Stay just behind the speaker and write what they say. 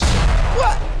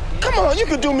Come on, you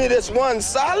could do me this one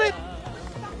solid.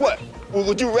 What?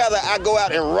 Would you rather I go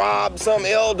out and rob some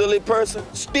elderly person?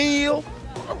 Steal?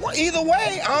 Well, either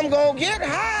way, I'm gonna get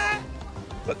high.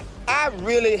 But I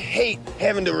really hate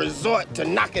having to resort to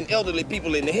knocking elderly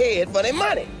people in the head for their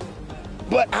money.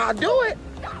 But I'll do it.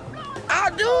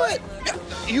 I'll do it.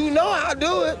 You know I'll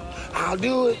do it. I'll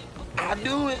do it. I'll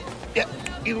do it. Yeah,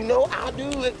 you know I'll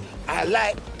do it. I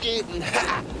like getting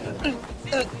high.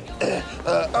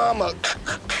 I'm a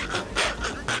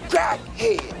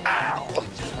crackhead. Ow.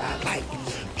 I like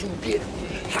to get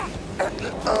high.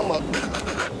 I'm a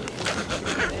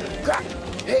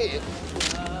crackhead.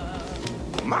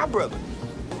 My brother.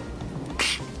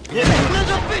 Yeah. There's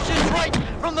a fishing right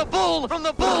from the bull. I'm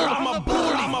a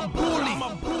bully.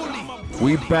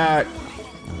 We back.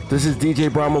 This is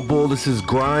DJ Brahma Bull. This is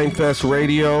Grindfest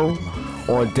Radio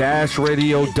on Dash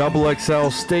Radio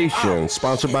XXL station,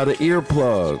 sponsored by the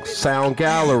Earplugs, Sound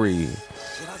Gallery,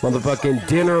 motherfucking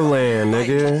Dinnerland,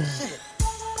 nigga.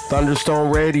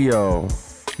 Thunderstone Radio.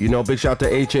 You know, big shout to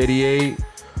H88,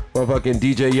 motherfucking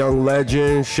DJ Young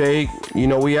Legend, Shake. You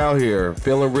know, we out here.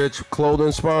 Feeling Rich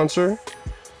clothing sponsor.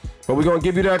 But we're gonna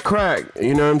give you that crack.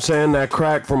 You know what I'm saying? That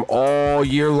crack from all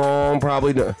year long,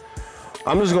 probably.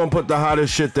 I'm just gonna put the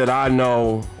hottest shit that I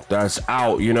know that's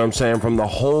out, you know what I'm saying, from the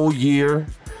whole year.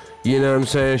 You know what I'm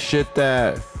saying? Shit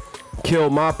that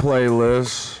killed my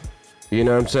playlist. You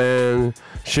know what I'm saying?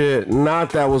 Shit, not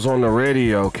that was on the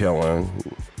radio killing.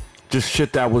 Just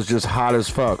shit that was just hot as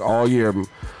fuck all year.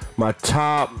 My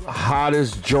top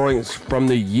hottest joints from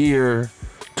the year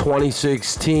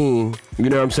 2016, you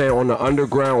know what I'm saying, on the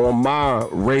underground, on my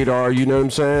radar, you know what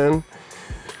I'm saying?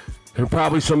 And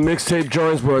probably some mixtape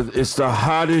joints, but it's the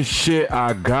hottest shit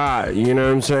I got, you know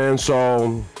what I'm saying?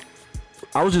 So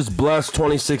I was just blessed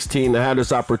 2016 to have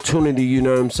this opportunity, you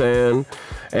know what I'm saying?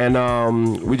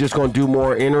 And we just gonna do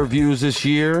more interviews this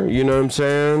year, you know what I'm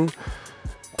saying?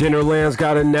 Dinnerland's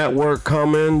got a network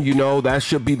coming, you know, that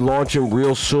should be launching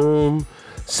real soon.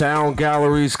 Sound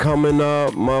Gallery's coming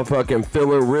up, motherfucking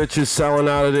Feeling Rich is selling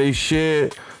out of their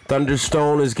shit.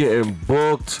 Thunderstone is getting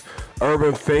booked.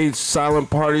 Urban Fates, Silent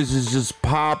Parties is just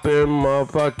popping,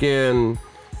 motherfucking.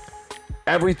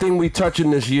 Everything we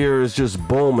touching this year is just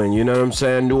booming, you know what I'm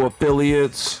saying? New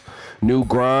affiliates, new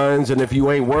grinds, and if you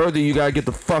ain't worthy, you gotta get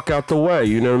the fuck out the way,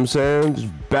 you know what I'm saying?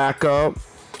 Just back up.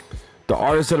 The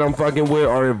artists that I'm fucking with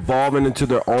are evolving into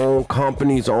their own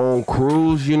companies, own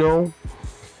crews, you know?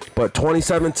 But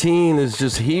 2017 is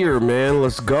just here, man.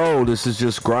 Let's go. This is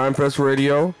just Grindfest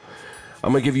Radio.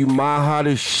 I'm gonna give you my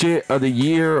hottest shit of the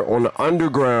year on the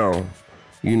underground.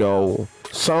 You know,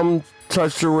 some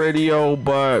touch the radio,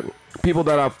 but people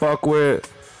that I fuck with,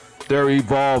 they're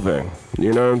evolving.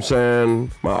 You know what I'm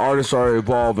saying? My artists are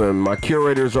evolving. My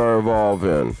curators are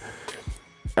evolving.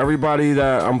 Everybody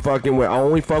that I'm fucking with, I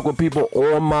only fuck with people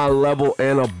on my level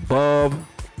and above,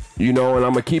 you know, and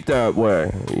I'm gonna keep that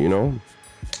way, you know?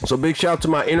 So big shout to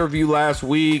my interview last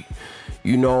week.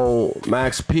 You know,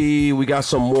 Max P, we got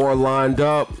some more lined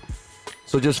up.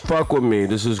 So just fuck with me.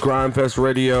 This is Grindfest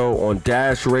Radio on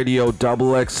Dash Radio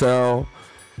XXL.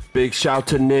 Big shout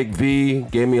to Nick V.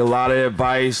 Gave me a lot of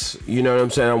advice. You know what I'm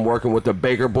saying? I'm working with the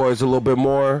Baker Boys a little bit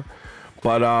more.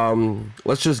 But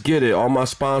let's just get it. All my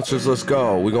sponsors, let's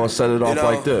go. We're going to set it off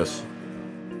like this.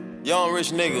 Young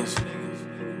rich niggas.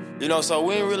 You know, so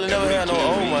we ain't really never had no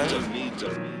old money.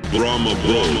 Brahma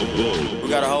Bull. We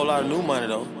got a whole lot of new money,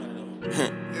 though.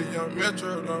 If young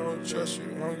Metro don't trust you,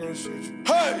 I'm gonna shoot you.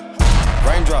 Hey!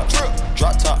 Raindrop,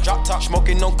 drop top,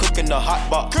 smoking, no cooking, the hot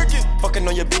box. Cooking, fucking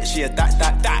on your bitch, yeah,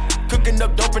 that. Cooking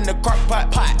up dope in the crock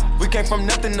pot. We came from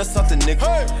nothing to something, nigga.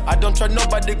 Hey. I don't trust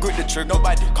nobody, grip the trick.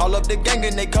 Nobody call up the gang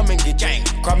and they come and get gang.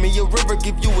 Cry me a river,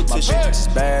 give you a tissue. My bitch is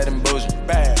bad and bullshit,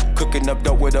 bad. Cooking up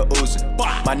dope with a Uzi.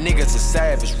 My niggas is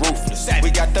savage, ruthless. We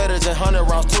got 30s and 100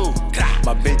 rounds too.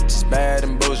 My bitch is bad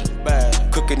and bullshit,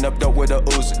 bad. Cooking up dope with a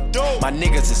Uzi. My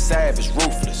niggas is savage,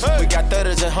 ruthless. We got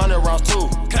 30s and 100 rounds too.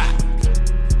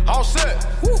 All set.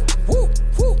 Woo, woo,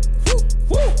 woo, woo,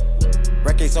 woo.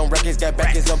 Records on records, got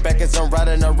backers on backers. I'm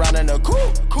riding around in a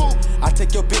cool. I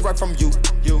take your bitch right from you.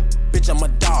 Bitch, I'm a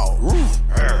dog.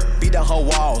 Beat down her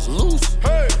walls, loose.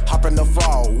 Hop in the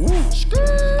fall. Woo.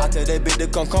 I tell that bitch to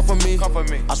come for me.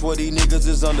 I swear these niggas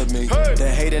is under me. The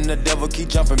hate and the devil keep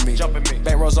jumping me.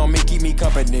 Back rows on me, keep me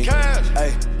company.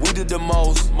 Hey, we did the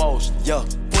most. Yeah.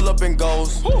 Pull up and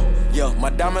goes. Yeah, my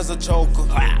diamonds a choker.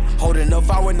 Holding up,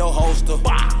 I with no holster.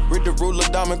 Read the ruler,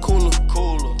 diamond cooler.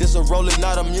 This just a roller,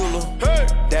 not a mule. Hey.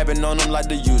 Dabbing on them like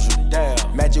the usual.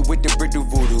 Damn. Magic with the brick do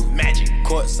voodoo. Magic.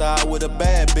 Courtside with a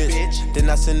bad bitch. Then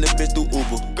I send the bitch through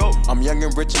Uber. Go. I'm young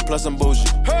and rich and plus I'm bougie.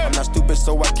 Hey. I'm not stupid,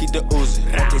 so I keep the Uzi.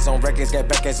 Records on records, got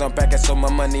backers on backers, so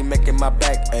my money making my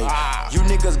back ache. You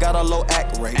niggas got a low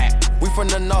act rate. We from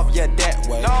the north, yeah, that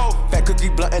way. No. Fat cookie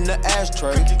blunt in the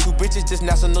ashtray. Two bitches just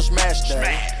national smash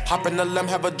that. Hop in the limb,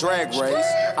 have a drag race.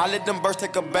 I let them birds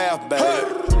take a bath, babe.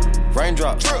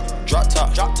 Raindrop, drop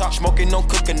top, smoking, no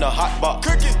cooking, the hot pot.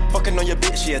 Fucking on your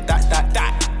bitch, yeah,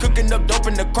 that. Cooking up dope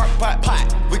in the crock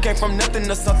pot. We came from nothing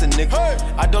to something, nigga.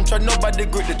 I don't trust nobody,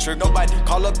 grip the trick. Nobody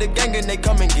call up the gang and they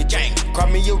come and get gang. Cry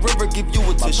me a river, give you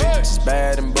a tissue. My bitch is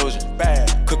bad and bullshit,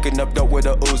 bad. Cooking up dope with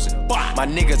a Uzi. My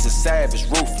niggas is savage,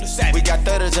 ruthless. We got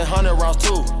 30s and 100 rounds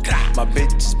too. My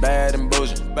bitch is bad and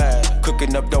bullshit, bad.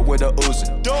 Cooking up dope with a Uzi.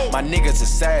 My niggas is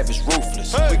savage,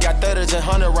 ruthless. We got 30s and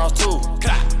 100 rounds too.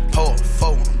 Hold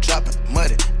phone, I'm dropping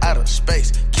money out of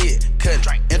space. Kid, cut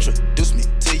it. Introduce me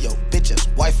to your bitch's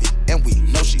wifey, and we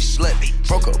know she slutty.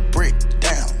 Broke a brick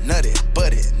down, nutty,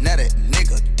 butty. Now that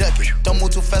nigga duck it. Don't move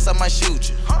too fast, I might shoot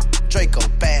you. Draco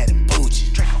bad and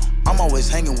bougie. I'm always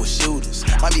hanging with shooters.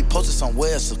 Might be posted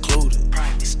somewhere secluded.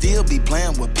 Still be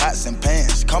playing with pots and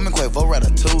pans. Call me Quavo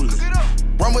Ratatouille.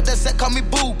 Run with that set, call me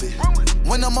Booby.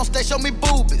 When I'm on stage, show me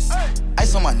boobies.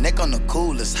 Ice on my neck on the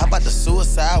coolest. How about the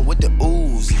suicide with the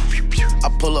ooze? I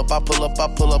pull up, I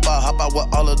hop out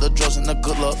with all of the drugs and the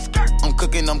good luck. I'm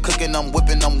cooking, I'm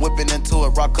whipping into it.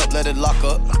 Rock up, let it lock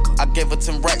up. I gave her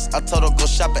 10 racks, I told her go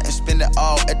shopping and spend it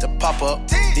all at the pop-up.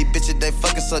 These bitches, they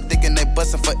fucking so dick and they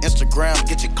bustin' for Instagram,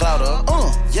 get your clout up.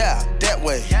 Yeah, that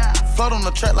way. Float on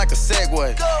the track like a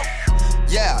Segway.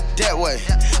 Yeah, that way.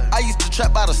 I used to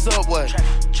trap by the subway.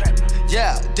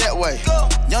 Yeah, that way.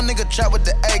 Young nigga trap with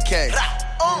the AK.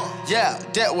 Yeah,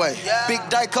 that way. Big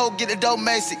Dyco, get it dope,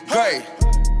 Macy. Great.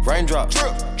 Raindrop,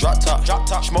 drop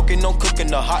top, smoking, no cooking,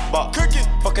 the hot pot.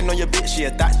 Fucking on your bitch, yeah,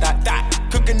 that.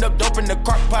 Cooking up dope in the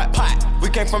crock pot. We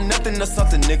came from nothing to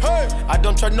something, nigga. I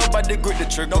don't trust nobody, grip the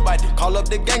trick. Nobody call up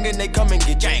the gang and they come and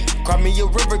get gang. Cry me a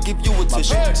river, give you a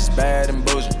tissue. My bitch is bad and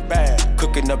bullshit, bad.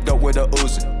 Cooking up dope with a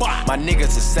Uzi. My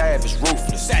niggas is savage,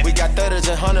 ruthless. We got 30s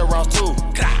and 100 rounds too.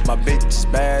 My bitch is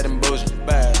bad and bullshit,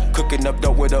 bad. Cooking up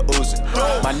dope with a Uzi.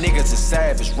 My niggas is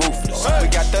savage, ruthless. We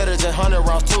got 30s and 100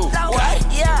 rounds too.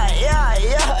 Yeah.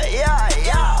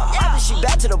 I just shoot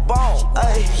back to the bone.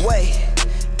 Ay, wait,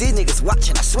 these niggas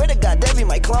watching. I swear to God, they be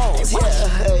my clones. Yeah,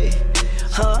 hey,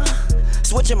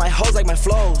 switching my hoes like my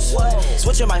flows.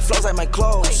 Switching my flows like my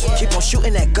clothes. Keep on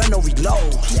shooting that gun, no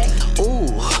reload. Ooh,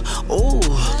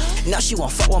 now she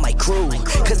won't fuck with my crew.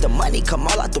 Cause the money come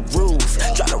all out the roof.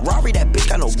 Drive the Rari, that bitch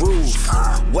got no roof.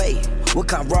 Wait, what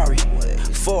kind Rari?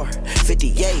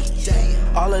 458.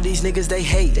 All of these niggas, they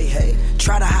hate.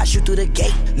 Try to hot shoot through the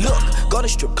gate. Look, go to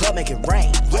strip club, make it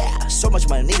rain. Yeah, so much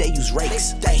money, they use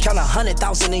rakes. Count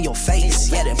 100,000 in your face.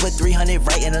 Yeah, then put 300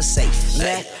 right in a safe.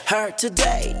 Met her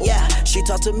today. Yeah, she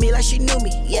talked to me like she knew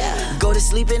me. Yeah, go to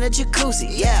sleep in a jacuzzi.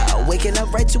 Yeah, waking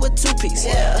up right to a two-piece.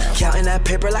 Yeah, counting that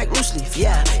paper like loose leaf.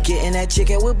 Yeah, getting that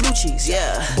chicken with blue cheese.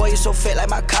 Yeah, boy, you so fit like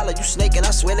my collar. You snaking,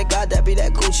 I swear to God, that be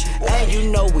that Gucci. And you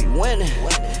know we winning.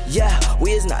 Yeah,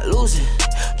 we is not losing.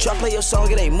 Try play your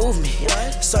song, it ain't move me.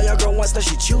 Saw your girl once, now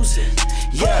she choosing.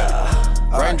 Yeah.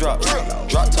 Raindrop,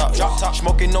 drop top,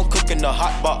 smoking, no cooking, the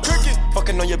hot pot.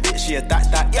 Fucking on your bitch, yeah,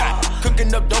 that.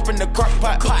 Cooking up dope in the crock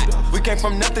pot. We came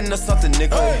from nothing to something,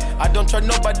 nigga. I don't trust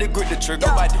nobody, grip the trick.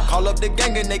 Nobody call up the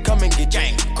gang and they come and get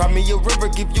gang. Cry me a river,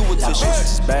 give you a tissue.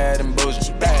 It's bad and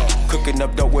bullshit, bad. Cooking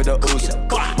up dope with a Uzi.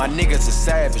 My niggas is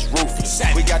savage, ruthless.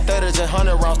 We got 30s and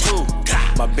 100 rounds too.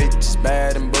 My bitch is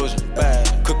bad and bullshit,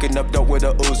 bad. Cooking up dope with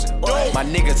a Uzi. My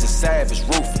niggas is savage,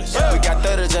 ruthless. We got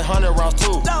 30s and 100 rounds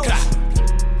too.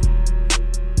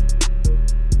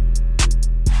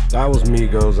 That was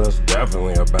Migos. That's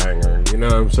definitely a banger. You know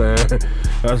what I'm saying?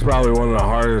 That's probably one of the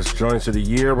hardest joints of the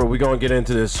year, but we're going to get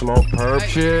into this Smoke Perp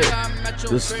shit.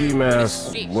 This Ski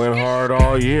Mask went hard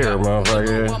all year,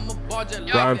 motherfucker.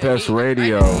 Grindfest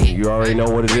Radio. You already know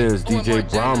what it is. DJ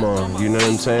Brahma. You know what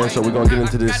I'm saying? So we're going to get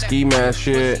into this Ski Mask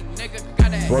shit.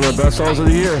 It's one of the best songs of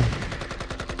the year.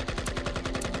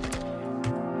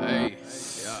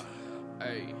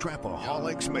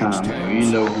 You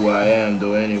know who I am,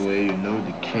 though, anyway. You know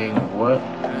the king of what?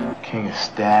 King of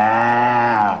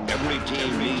style. Every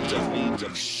team needs a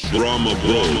Brahma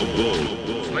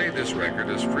Bull. Play this record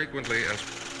as frequently as...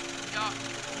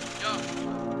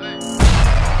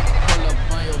 Pull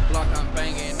up on your block, I'm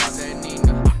banging out that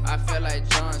Nina. I feel like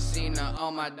John Cena,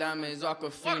 all my diamonds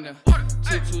Aquafina.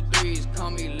 223s, call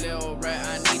me Lil Rat,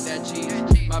 I need that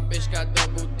cheese. My bitch got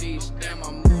double D's, damn,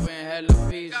 I'm moving hella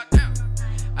bees.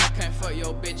 I can't fuck fuck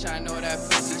your bitch, I know that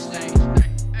pussy stain.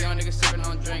 Young nigga sippin'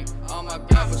 on drink, all my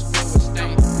Glock was full with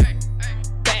stain.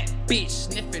 Bad bitch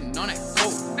sniffing on that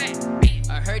coke.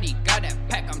 I heard he got that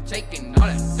pack, I'm taking all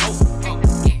that dope.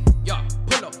 Yo,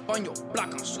 pull up on your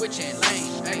block, I'm switching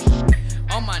lanes. Hey,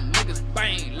 all my niggas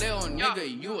bang, little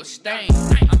nigga, you a stain.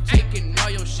 I'm taking all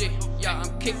your shit, yeah,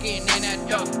 I'm kicking in that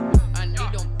dope. I need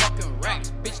them fucking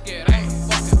racks, bitch, get on the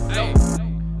fucking floor.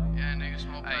 Yeah, nigga,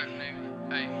 smoke crack,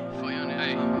 nigga. Hey, for your niggas,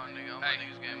 nigga, all my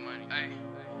niggas getting money.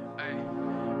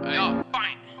 Hey, yo,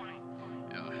 fine.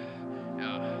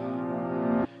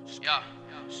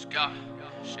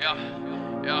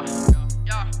 Yeah.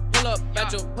 Pull up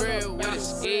at your crib with a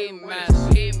ski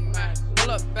mask.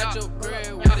 Pull up at your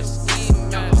crib with a ski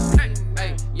mask.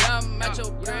 Hey, yeah, I'm at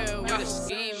your crib with a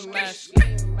ski mask.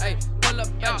 Hey, pull up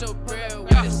at your crib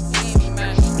with a ski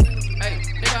mask. Hey,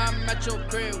 nigga, I'm at your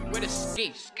crib with a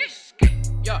ski.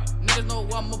 Yeah, niggas know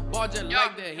I'm a ball just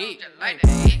like the heat.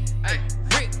 Hey,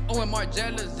 Rick Owen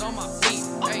Margella's on my feet.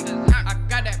 Hey, I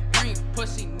got that green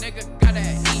pussy, nigga, got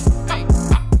that heat. Hey,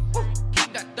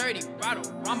 keep that 30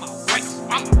 bottle on my waist.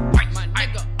 My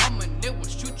nigga, I'm a nigga,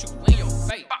 shoot you in your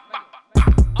face.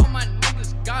 All my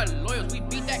niggas got lawyers, we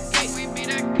beat that case.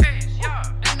 Yeah.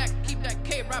 And I keep that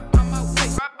K right by my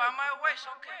waist.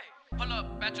 Okay. Pull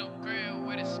up at your crib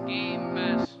with a ski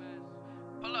mask.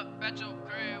 Pull up at your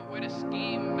crib with a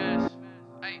ski mask.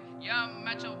 Hey, yeah, I'm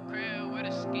at your crib with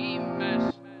a ski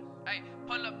mask. Hey,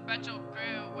 pull up at your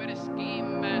crib with a ski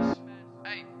mask.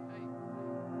 Hey,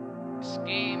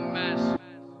 ski mask.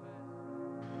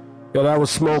 Yo, that was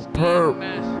Smoke Perp.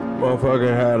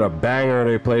 Motherfucker had a banger.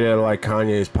 They played at like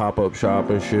Kanye's pop-up shop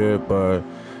and shit. But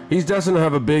he's destined to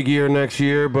have a big year next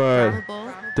year. But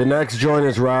the next joint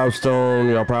is Rob Stone.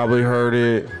 Y'all probably heard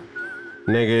it.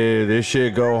 Nigga, this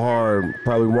shit go hard.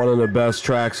 Probably one of the best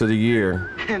tracks of the year.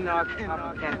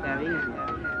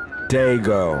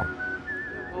 Dago.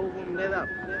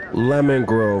 Lemon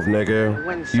Grove,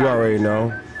 nigga. You already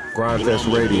know.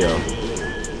 Grindfest Radio.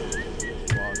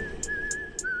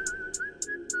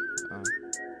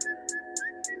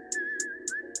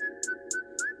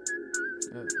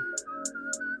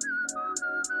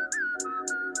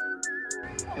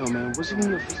 Yo, man, wasn't he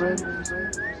your friend?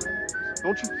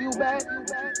 Don't you feel bad?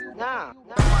 Nah.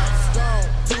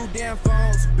 Two damn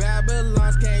phones,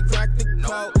 Babylons can't crack the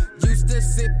code. Used to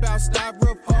sip out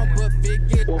styrofoam, but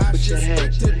figured I should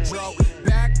stick to dro.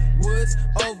 Backwoods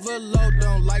overload,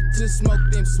 don't like to smoke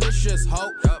them swishers,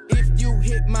 ho. If you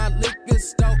hit my liquor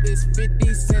store, it's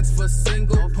 50 cents for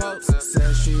single post.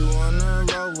 Said she wanna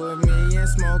roll with me and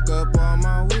smoke up all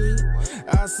my weed.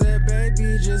 I said,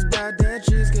 baby, just buy that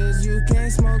cheese, cause you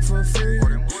can't smoke for free.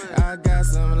 I got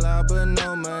some love, but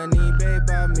no money, babe,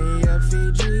 buy me a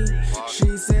Fiji.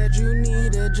 She said, you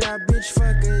need a job, bitch,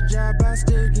 fuck a job, I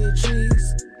still get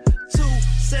cheese. 2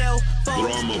 cell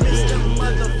phones, Mr.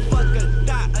 Motherfucker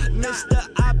got Mr.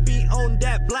 I be on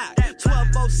that block.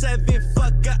 1207,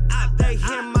 fuck a op. They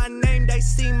hear my name, they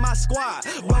see my squad.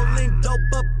 Rolling dope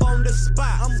up on the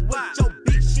spot. I'm with your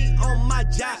bitch, she on my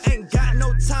job. Ain't got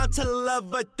no time to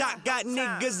love a dot. Got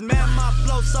niggas mad, my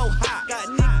flow so hot. Got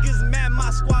niggas mad,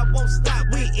 my squad won't stop.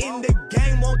 We in the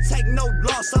game, won't take no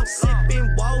loss. I'm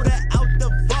sipping water out the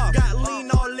vault. Got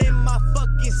lean all in my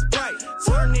fucking Sprite.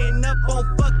 Turning up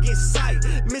on fucking sight.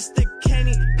 Mr.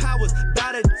 Kenny Powers,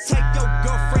 about to take your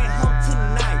girlfriend home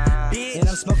tonight, bitch. And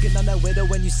I'm smoking on that widow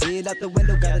when you see it out the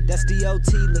window. Got a dusty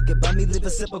OT, looking by me, live a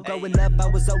simple. Growing up, I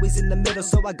was always in the middle,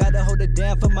 so I gotta hold it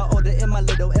down for my older and my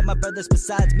little, and my brothers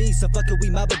besides me. So fuck it, we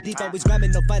mob deep, always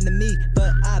grinding, no finding me.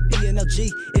 But I be an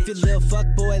LG. If you little fuck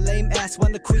boy, lame ass,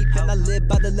 wanna creep, and I live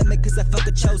by the limit, cause that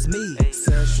fucker chose me.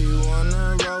 Said she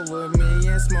wanna roll with me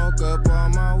and smoke up all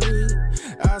my weed.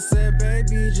 I said,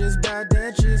 baby, just buy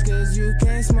that cheese, cause you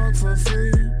can't smoke for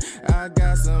free. I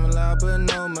got some love, but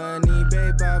no money,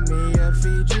 babe, buy me a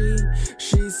Fiji.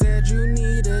 She said, you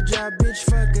need a job, bitch,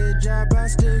 fuck a job, I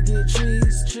still get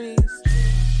cheese.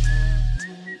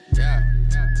 Yeah.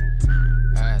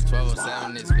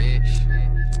 1207 this bitch.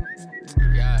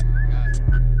 Yeah.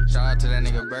 Shout out to that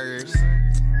nigga Burgers.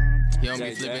 He don't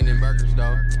be flipping them burgers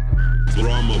though.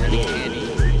 Drama Boy.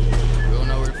 We don't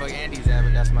know where the fuck Andy's at,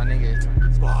 but that's my nigga.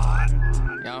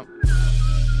 Yup.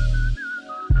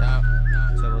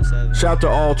 Shout to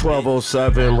all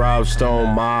 1207, Rob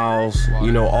Stone, Miles,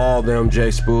 you know, all them J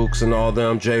Spooks and all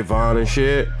them J Von and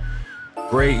shit.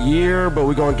 Great year, but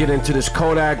we're gonna get into this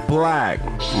Kodak Black,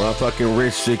 motherfucking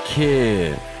Rich the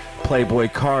Kid, Playboy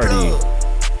Cardi.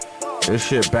 This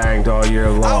shit banged all year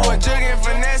long.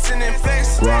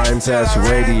 Grindfest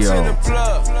Radio.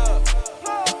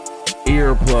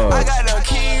 Earplugs. I got the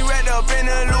key wrapped up in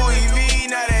a Louis V,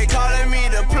 now they calling me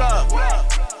the plug.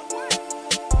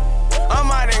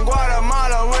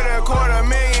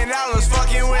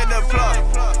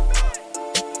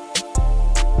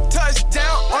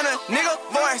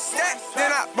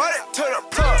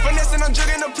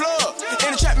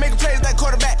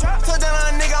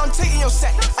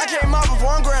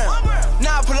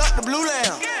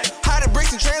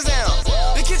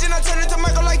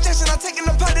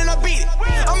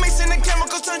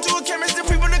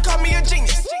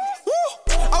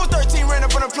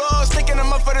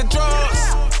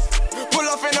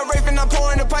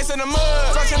 ice in the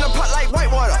mud. Fresh in the pot like white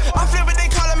water. I'm flipping, they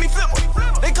calling me flipper.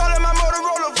 They calling my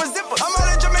Motorola for zipper. I'm out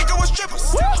in Jamaica with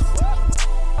strippers. 100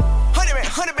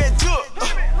 band jug.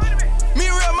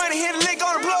 Me real money, hit a lick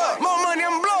on the plug. More money,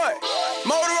 I'm blowing.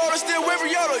 Motorola still with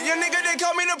Riota. Your nigga, they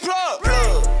call me the plug.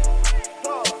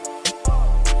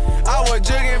 I was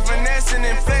jugging, finessing,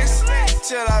 and flexing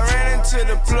till I ran into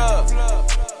the plug.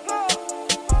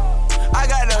 I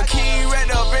got the key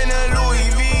wrapped up in the Louis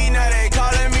V. Now they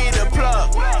calling me the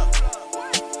plug.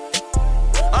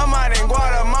 I'm out in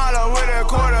Guatemala with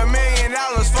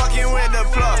 $250,000 fucking with the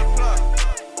plug.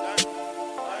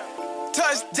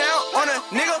 Touchdown on a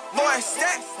nigga, boy,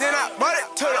 stack. Then I brought it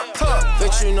to the plug.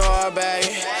 But you know I bag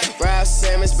it. Ralph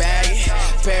Simmons bag it.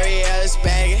 Perry Ellis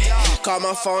bag it. Call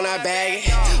my phone, I bag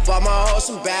it. Bought my hoe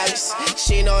some balance.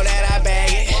 She know that I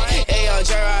bag it. Hey, young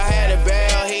Jerry, I had a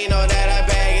barrel. He know that I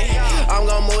bag it. I'm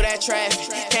gon' move that traffic.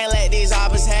 Can't let these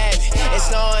hoppers have it. It's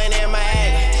snowing in my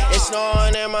attic. It's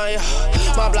snowing in my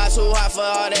block too hot for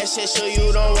all that shit, so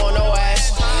you don't want no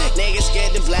action. Niggas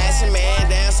get the blasting, man,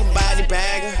 damn, somebody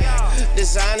bagger.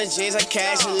 Designer jeans, I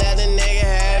cash and let the nigga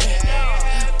have it.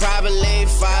 Probably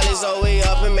follies, oh, we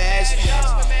up in magic.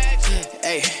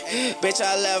 Hey, bitch,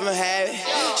 I let him have it.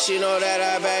 She know that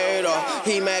I bag it off.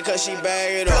 He mad cause she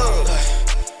bag it off.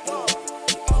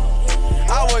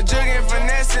 I was jugging,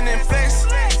 finessing, and flexing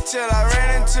till I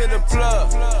ran into the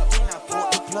plug.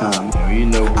 You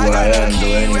know who I am, though,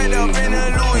 anyway. You know the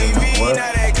king. What?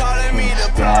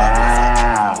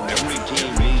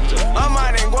 I'm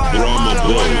out in Guatemala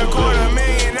with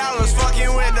 $250,000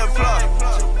 fucking with the plug.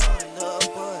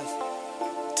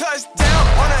 Touchdown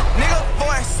on a nigga,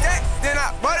 boy, stack. Then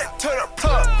I brought it to the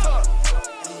plug.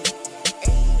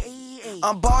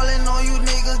 I'm ballin' on you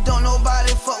niggas, don't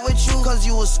nobody fuck with you, cause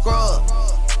you a scrub.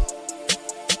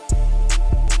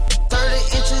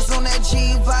 30 inches on that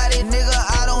G-body, nigga,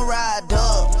 I don't ride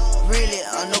up. Really,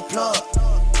 I'm no plug.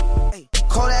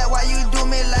 Kodak, why you do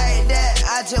me like that?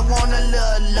 I just want a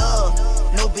little love.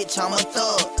 No bitch, I'm a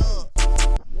thug.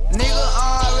 Nigga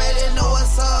already know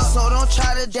what's up, so don't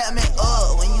try to dap me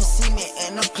up when you see me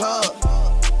in the club.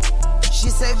 She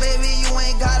say, baby, you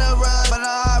ain't gotta rub, but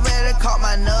I already caught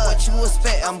my nut. What you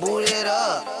expect? I'm booted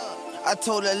up. I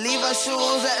told her, leave her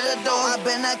shoes at the door. I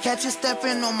better catch you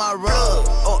stepping on my rug.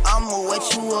 Oh, I'ma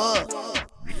wet you up.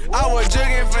 I was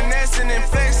jugging, finessing, and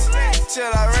flexing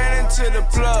till I ran into the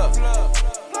plug.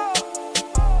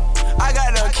 I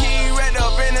got the key wrapped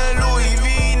up in the Louis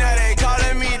V. Now they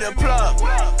calling me the plug.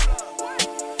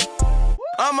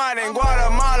 I'm out in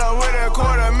Guatemala with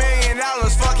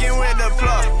 $250,000 fucking with the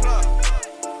plug.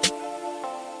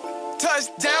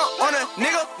 Touchdown on a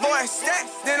nigga, boy, stack.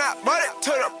 Then I brought it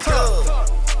to the plug.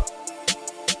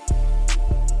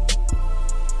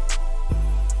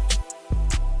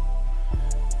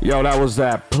 Yo, that was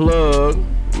that plug.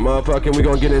 Motherfucking, we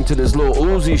gonna get into this little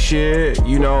Uzi shit.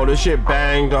 You know, this shit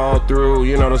banged all through,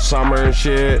 you know, the summer and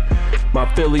shit. My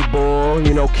Philly boy,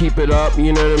 you know, keep it up,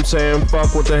 you know what I'm saying?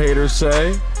 Fuck what the haters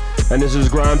say. And this is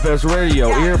Grindfest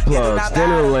Radio, earplugs,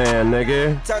 Dinnerland,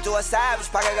 nigga. Turned to a savage,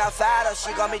 pocket got fatter,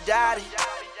 she call me daddy.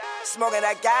 Smoking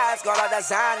that gas, got all that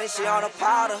Zany, she on a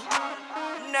powder.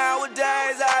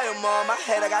 Nowadays, I am on my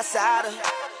head, I got sadder.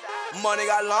 Money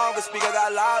got longer, speaker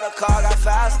got louder, car got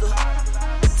faster.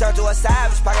 Turned to a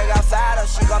savage, pocket got fatter,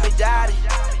 she call me daddy.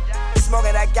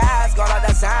 Smoking that gas, got all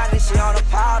that Zany, she on a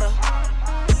powder.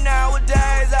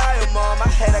 Nowadays, I am on my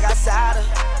head, I got sadder.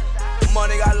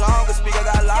 Money got longer, speaker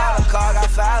got louder, car got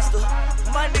faster.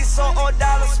 Money so old,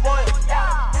 dollar spoiled.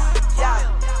 Yeah,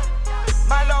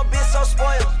 my little bitch so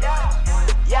spoiled.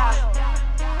 Yeah,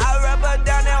 I rub her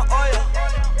down in oil.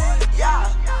 Yeah,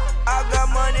 I got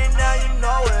money now, you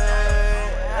know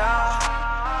it.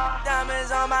 Yeah,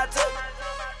 diamonds on my tooth.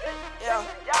 Yeah,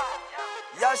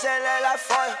 yo shit look like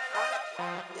foil.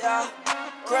 Yeah,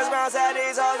 Chris Brown said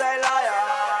these hoes ain't loyal.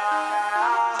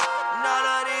 None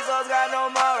of these hoes got no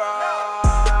moral.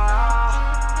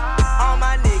 All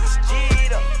my niggas G'd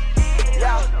up.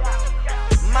 Yeah,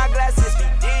 my glasses be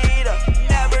D'd up.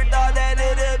 Never thought that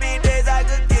it'd be days I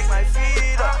could kick my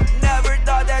feet up. Never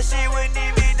thought that she would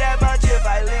need me that much if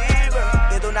I leave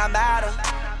her. It do not matter.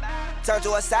 Turned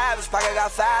to a savage, pocket got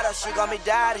fatter, she call me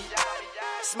daddy.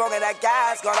 Smoking that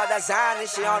gas, got all that Zany,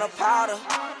 she on a powder.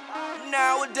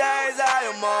 Nowadays,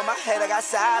 I am on my head, I got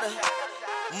sadder.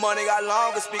 Money got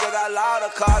longer, speaker got louder,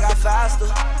 car got faster.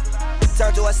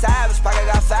 Turned to a savage, pocket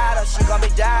got fatter, she call me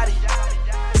daddy.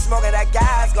 Smoking that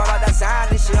gas, got all that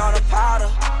Zany, she on a powder.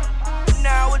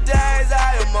 Nowadays,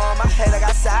 I am on my head, I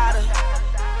got sadder.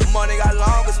 Money got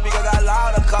longer, speaker got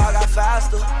louder, car got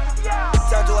faster.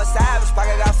 Turned to a savage,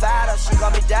 pocket got fatter, she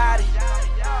call me daddy.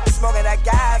 Smoking that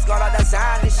gas, going on that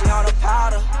sign, and she on the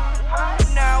powder.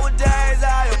 Nowadays,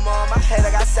 I am on my head,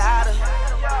 I got sadder.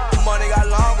 Money got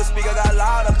longer, speaker got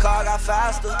louder, car got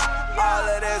faster. All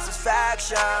of this is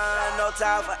faction, no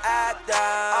time for acting.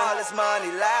 All this money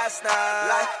last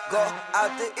night. Like, go out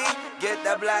to eat, get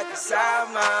that black inside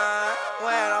mine.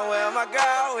 When I'm with my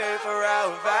girl, we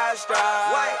forever fast drive.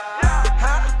 Wait,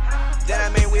 huh? Then I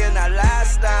mean we're not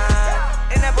last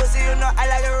time. In that pussy, you know I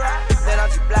like it right. Then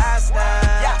I'm just blasting.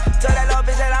 Yeah, tell that little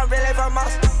bitch that I'm really from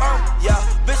us. Yeah,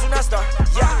 bitch when I start.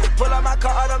 Yeah, pull up my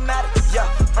car automatic. Yeah,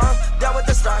 done with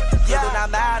the start. Yeah, do not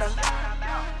matter.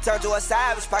 Turn to a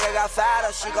savage, pocket got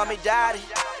fatter. She call me daddy.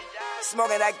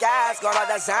 Smoking that gas, going out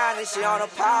that sign, and she on the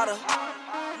powder.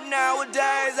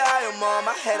 Nowadays, I am on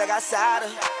my head, I got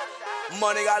sadder.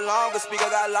 Money got longer, speaker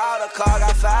got louder, car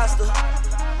got faster.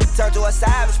 Turn to a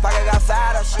savage, pocket got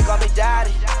fatter. She call me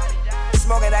daddy.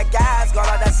 Smoking that gas, going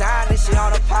out that sign, and she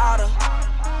on the powder.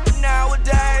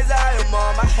 Nowadays, I am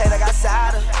on my head, I got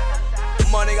sadder.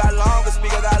 Money got longer,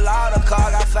 speaker got louder,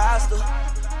 car got faster.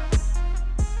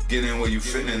 Get in where you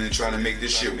fit in and try to make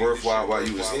this shit worthwhile while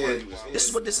you was here. This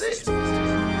is what this is. I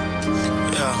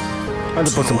had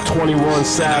to put some 21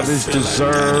 Savage,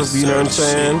 Deserve, you know what I'm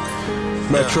saying?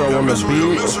 Metro on the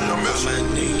beat.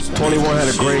 21 had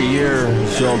a great year,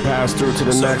 so I'm pass through to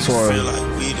the next one.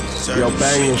 Yo,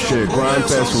 banging shit,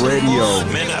 Grindfest Radio.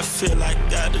 Man, I feel like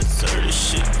I deserve this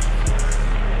shit.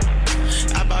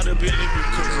 I bought a Billy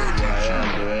because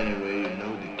anyway, you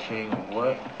know the king of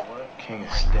what? King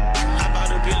of style. I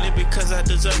bought a Billy because I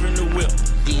deserve a new whip.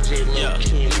 DJ Lil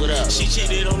King, what up? She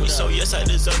cheated on me, so yes, I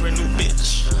deserve a new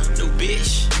bitch. New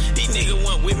bitch. These niggas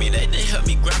want with me, they help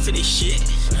me grind for this shit.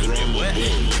 And what?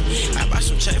 I bought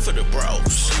some chain for the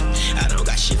bros. I don't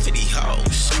got shit for these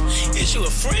hoes. Is you a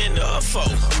friend or a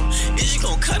foe? Is you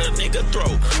gon' cut a nigga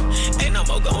throat? Ain't no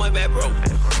more going back broke.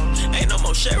 Ain't no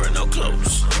more sharing no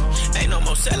clothes. Ain't no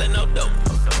more selling no dope.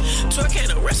 So I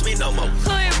can't arrest me no more.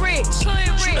 Hood rich, hood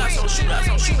rich. Shootouts on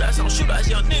shootouts on shootouts on shootouts.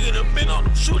 Young nigga done been on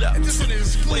them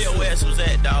shootouts. Where your ass was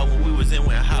at, dawg, when we was in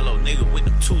with a hollow nigga with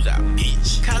them twos out,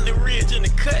 bitch. Colin Ridge in the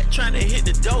cut, trying to hit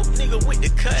the dope, nigga with the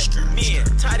cut. Me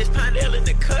and Titus Pinedale in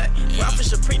the cut. Ralph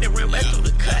Supreme ran back through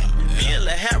the cut. Me and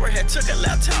LaHara had took a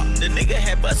laptop. The nigga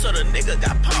had bust, so the nigga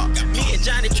got popped. Me and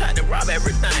Johnny tried to rob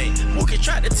everything. Mookie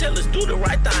tried to tell us do the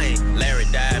right thing. Larry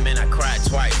died, man, I cried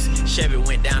twice. Chevy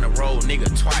went down the road, nigga,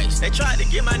 twice. They tried to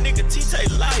get my nigga T-Tay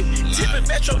life. Tippin'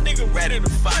 Metro nigga ready to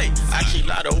fight. I keep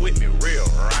Lotto with me real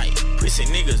right. Pussy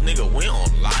niggas, nigga, we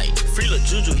don't like. Free Lil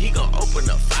Juju, he gon' open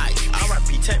a fight.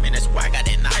 R.I.P. Taman, that's why I got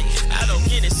that knife. I don't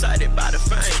get excited by the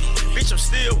fame. Bitch, I'm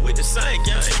still with the same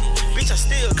gang. Bitch, I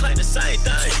still claim the same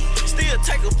thing. Still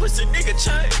take a pussy nigga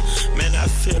chain. Man, I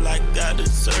feel like I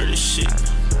deserve this shit.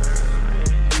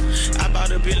 I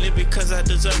bought a Billy because I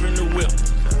deserve a new whip.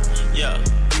 Yeah.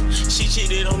 She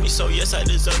cheated on me, so yes, I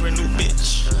deserve a new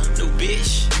bitch. New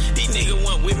bitch. These niggas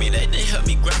want with me, they help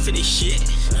me grind for this shit.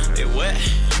 They what?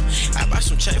 I bought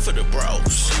some chain for the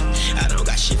bros. I don't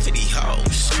got shit for these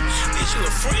hoes. Is you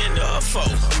a friend or a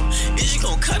foe? Is you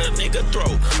gon' cut a nigga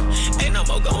throat? Ain't no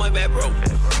more going back broke.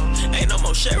 Ain't no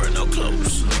more sharing no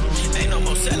clothes. Ain't no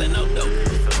more selling no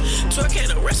dope. So I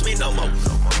can't arrest me no more.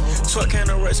 So I can't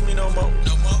arrest me no more.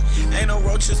 Ain't no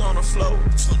roaches on the floor.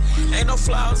 Ain't no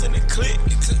flowers in the clip.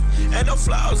 Ain't no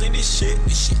flowers in this shit.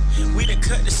 We done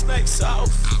cut the snakes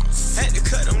off. Had to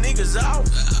cut them niggas off.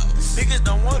 Niggas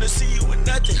don't wanna see you with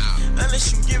nothing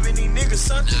unless you giving these niggas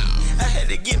something. I had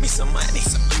to get me some money.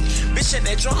 Bitch, and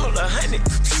that drum hold 100.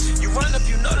 You run up,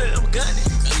 you know that I'm gunning.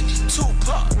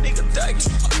 Tupac, nigga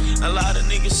thuggin'. A lot of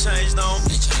niggas changed on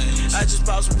me. I just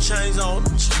bought some chains on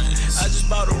them. I just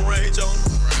bought a range on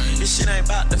them. This shit ain't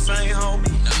about the fame, homie.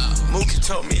 Mookie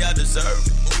told me I deserve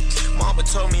it. Mama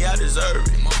told me I deserve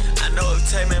it. I know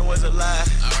if Tay-Man was alive,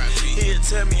 he'd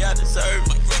tell me I deserve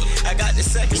it. I got the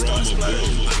second star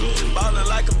splurge. Ballin'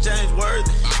 like I'm James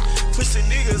Worthy. Pussy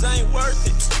niggas ain't worth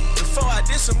it. Before I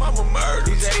did some, I'm a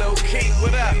murder. DJ Lil King,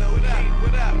 what up?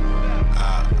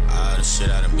 All the shit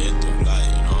I done been through, like,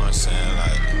 you know what I'm saying?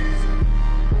 Like,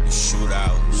 the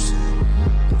shootouts,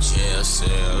 jail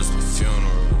cells, the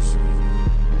funerals.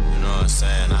 You know what I'm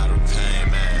saying? Out of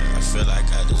pain, man. I feel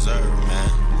like I deserve it,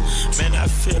 man. Man, I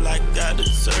feel like I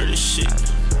deserve this shit.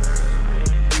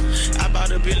 I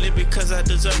bought a Billy because I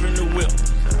deserve a new whip.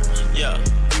 Yeah.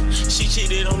 She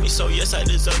cheated on me, so yes, I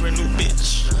deserve a new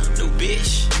bitch. New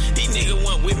bitch. These niggas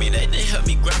want with me, they help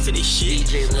me grind for this shit.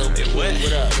 They what?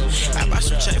 I bought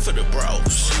some chain for the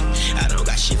bros. I don't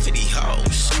got shit for these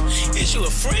hoes. Is you a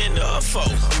friend or a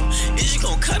foe? Is you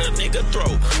gon' cut a nigga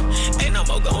throat? Ain't no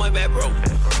more going back broke.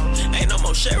 Ain't no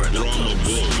more sharing no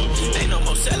clothes. Ain't no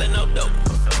more selling no dope.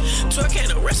 So I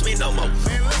can't arrest me no no more.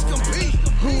 Man, let's compete.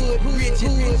 Hood,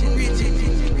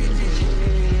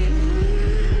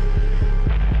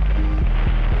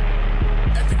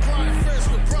 at the Grind Fest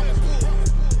with Brahma Bull.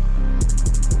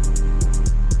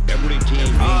 Every team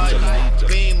needs a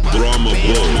Brahma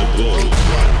Bull.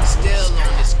 Still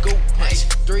on this scoop punch,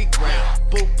 3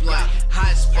 round, boot blunt,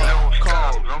 hot spot,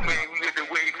 cold.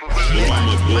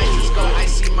 Might just go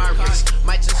icy my wrist,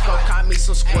 might just go cop me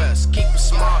some squares. Keep a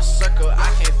small circle,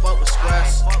 I can't fuck with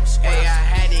squares. Hey, I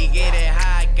had to get it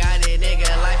high, got it, nigga,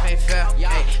 life ain't fair.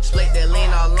 Hey, split the lean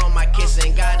all on my kiss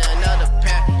and got another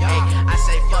pair. Hey, I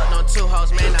say fuck no 2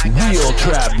 hoes, man, I got Real shit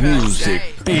trap on the music,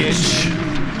 pair. bitch.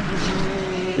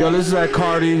 Yo, this is that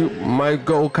Cardi. Might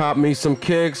go cop me some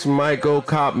kicks. Might go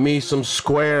cop me some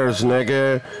squares,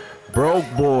 nigga. Broke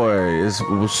boy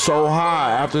was so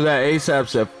high. After that, ASAP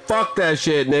said, "Fuck that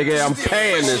shit, nigga. I'm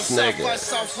paying this nigga."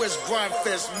 Southwest Grind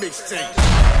Fest mixtape.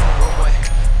 Bro boy,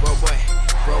 bro boy,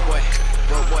 bro boy,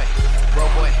 bro boy, bro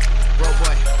boy, bro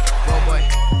boy, bro boy,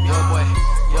 bro boy,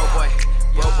 bro boy,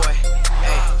 bro boy.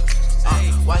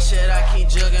 Hey, why should I keep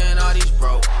jugging all these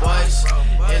broke boys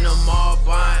in the mall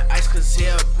buying ice? Cause he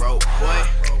a broke boy.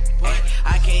 Ay,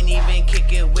 I can't even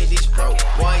kick it with these broke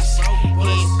boys. He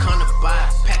ain't gonna buy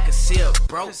a pack of seal,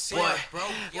 broke boy.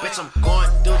 Bitch, I'm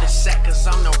going through the sack cause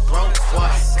I'm no broke boy.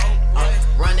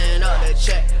 Running up the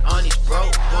check on these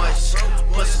broke boys.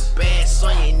 Put some bands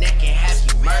on your neck and have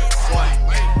you murked, boy.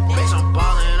 Bitch, I'm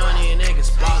ballin' on these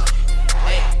niggas, ballin'.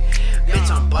 Hey, bitch,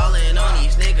 I'm ballin' on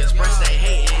these niggas. Breast they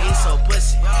hatin', he so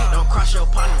pussy. Don't cross your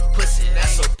partner, pussy.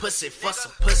 That's so pussy for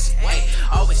some pussy. Hey,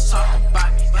 always talking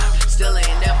about me. Still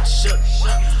ain't never shook.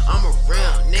 I'm a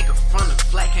real nigga from the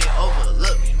flat, can't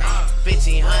overlook me.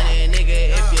 1500 nigga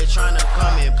if you're tryna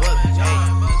come and book me.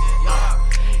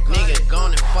 Nigga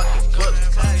gone and fucking book me.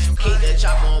 Keep the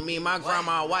chop on me, my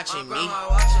grandma watching me.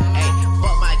 Hey,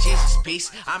 fuck my Jesus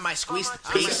piece, I might squeeze the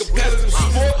piece.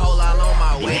 Whole lot on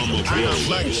my way, I'm on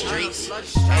bloody streets.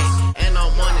 Hey, and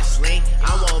I'm on this lane,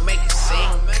 I won't make a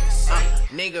scene.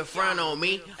 Nigga front on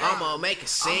me, I'ma make a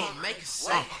scene.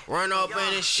 Run up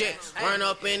in this shit, run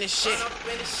up in this shit.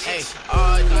 Hey,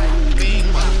 all these big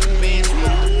bands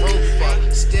with the roof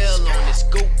up. Still on this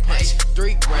scoop punch,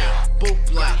 3 round, boot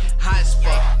blunt, hot as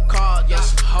fuck. Call y'all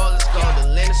some hoes, let's go to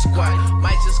Lennon Square.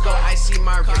 Might just go icy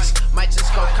my wrist, might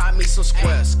just go cop me some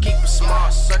squares. Keep a small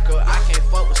circle, I can't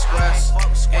fuck with squares.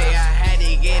 Hey, I had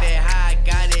to get it high,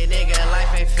 got it, nigga,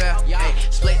 life ain't fair. Hey,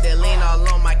 split the lean all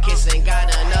on my kiss and got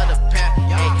another pair.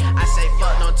 Hey, I say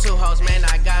fuck no 2 hoes, man,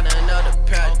 I got another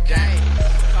pair. Gang.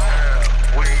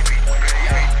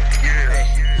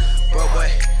 Bro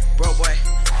boy, bro boy,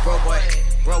 bro boy,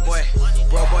 bro boy,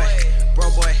 bro boy, bro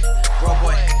boy, bro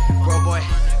boy, bro boy,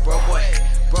 bro boy,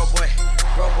 bro boy,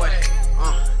 bro boy.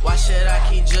 Why should I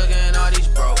keep jugging all these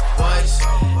broke boys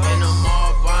in the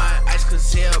mall buying ice?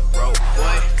 Cause he a broke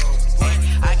boy.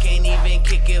 I can't even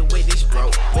kick it with these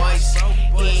broke boys.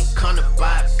 He ain't gonna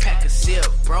buy a pack of seal,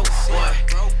 broke boy.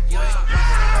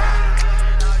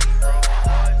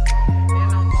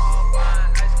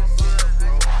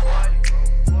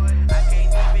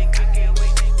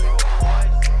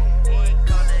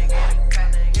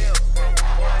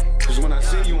 Cause when I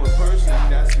see you in person,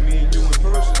 that's me and you in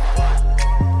person.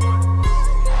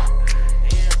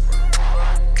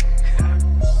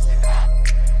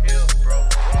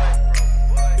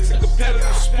 It's a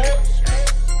competitive sport.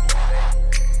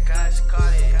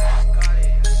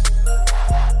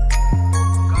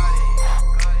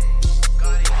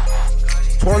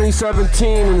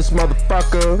 2017 in this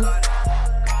motherfucker.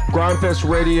 Grindfest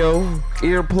Radio,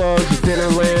 Earplugs,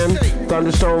 Dinnerland,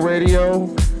 Thunderstone Radio,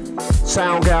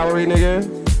 Sound Gallery, nigga.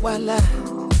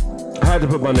 I had to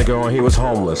put my nigga on, he was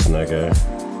homeless, nigga.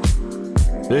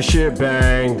 This shit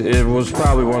banged, it was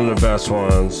probably one of the best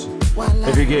ones.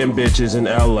 If you're getting bitches in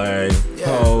LA,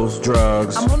 hoes,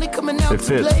 drugs, it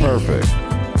fits perfect.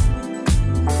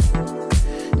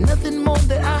 Nothing more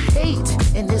that I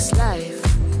hate in this life.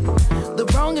 The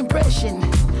wrong impression,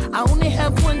 I only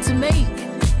have one to make.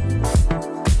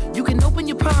 You can open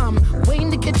your palm,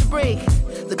 waiting to catch a break.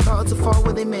 The cards will fall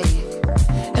where they may.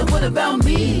 And what about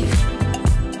me?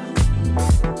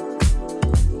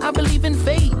 I believe in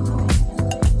fate.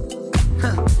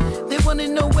 They wanna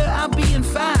know where I'll be in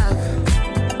 5.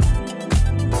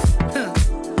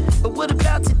 But what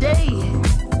about today?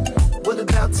 What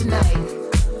about tonight?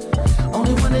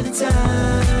 Only one at a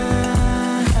time.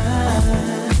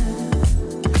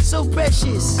 So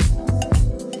precious.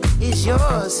 It's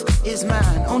yours, it's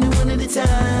mine. Only one at a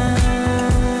time.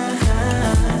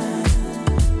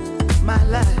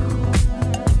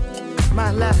 My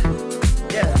life,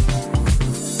 yeah.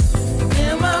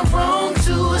 Am I wrong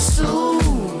to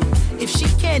assume if she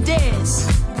can't can't dance,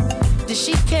 then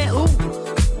she can't ooh.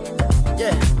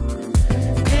 Yeah.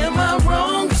 Am I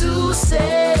wrong to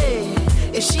say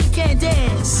if she can't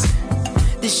dance,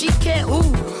 then she can't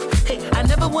ooh? Hey, I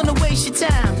never wanna waste your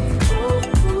time.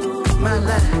 My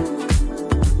life,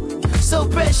 so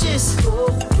precious,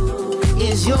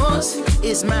 is yours,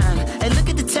 is mine. And look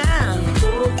at the time.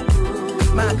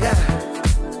 My God,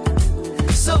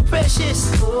 so precious,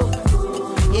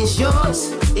 is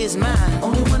yours, is mine.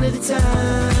 Only one at a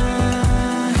time.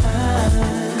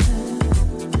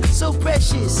 So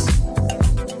precious,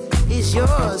 is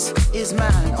yours, is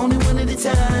mine. Only one at a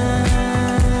time.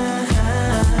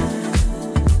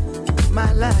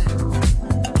 My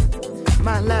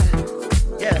life,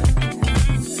 yeah.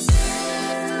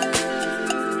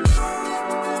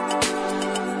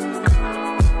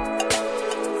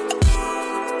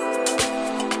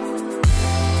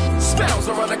 Spells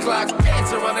around the clock,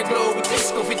 dance around the globe with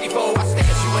Disco 54. I stare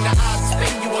you in the eyes,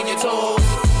 spin you on your toes.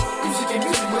 Music ain't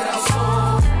music without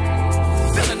soul.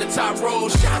 Filling the top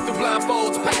rows, shine through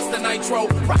blindfolds, pass the nitro,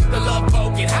 rock the love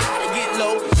boat, get high and get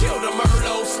low, chill the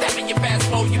Merlot, step in your fast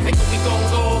mode, you pick up, we gon'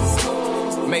 go.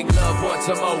 Make love once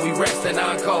a more, we rest and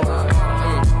encore. Do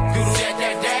that,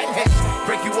 hey.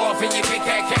 Break you off and you get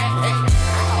cat, hey.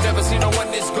 Never seen no one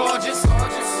this gorgeous.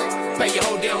 Pay your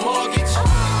whole damn mortgage.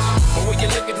 But when you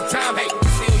look at the time, hey,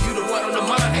 still you the one on the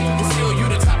mind, hey. Still you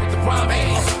the top of the prime,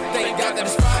 hey. Thank God that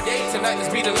it's Friday, tonight let's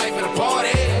be the life of the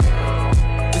party.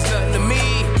 There's nothing to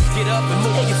me, get up and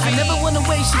move your feet. I never wanna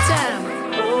waste your time.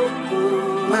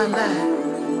 My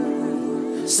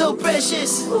life, so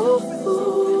precious,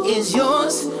 is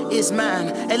yours, is mine.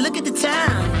 And look at the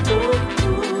time.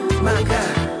 My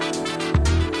God,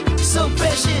 so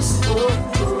precious,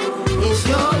 is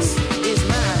yours, is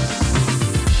mine.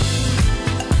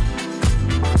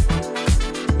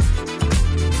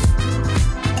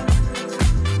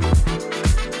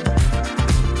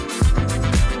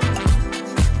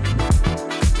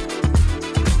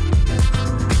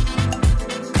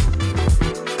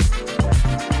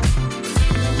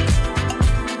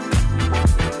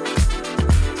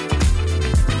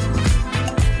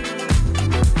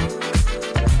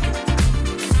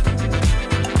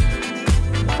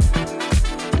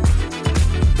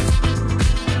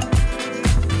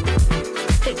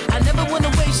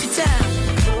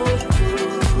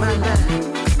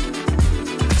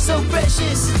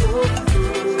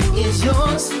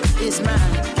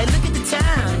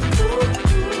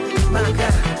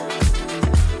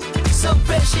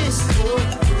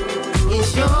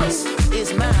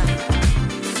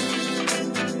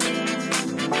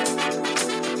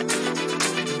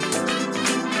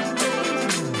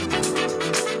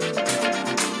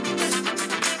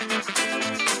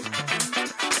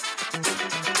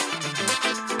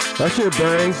 That shit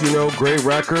bangs, you know, great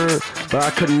record. But I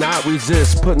could not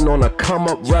resist putting on a come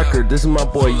up record. This is my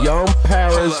boy Young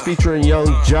Paris featuring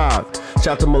Young Jock. Shout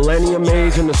out to Millennium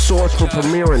Age and The Source for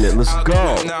premiering it. Let's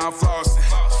go.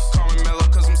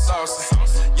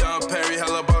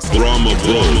 Drama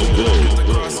Bro.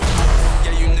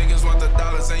 Yeah, you niggas want the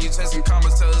dollars and you chasing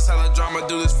commas. Tell us hella drama.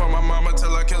 Do this for my mama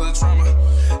till I kill the trauma.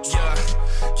 Yeah.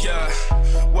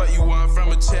 What you want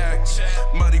from a check?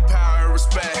 Money, power, and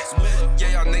respect.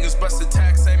 Yeah, y'all niggas bustin'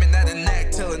 tax, aiming at the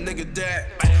neck till a nigga dead.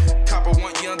 Copper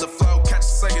want you on the flow, catch a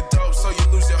second dope, so you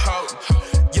lose your hope.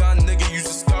 Young nigga, use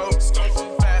the scope.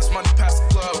 Fast money, pass the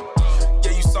globe.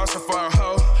 Yeah, you saucing for a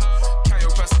hoe. Count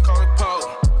your best and call it Pope.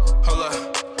 Hold up.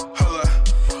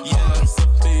 Yeah,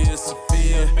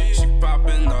 Sophia, she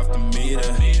popping off the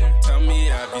meter. Tell me,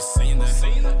 have you seen her?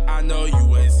 I know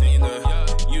you ain't seen her.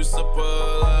 Used to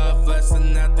pull up,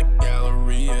 flexing at the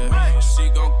Galleria. She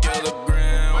gon' kill the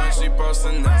ground when she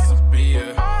postin' that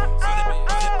Sophia.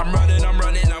 I'm running, I'm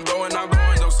going.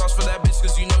 Don't sauce for that bitch,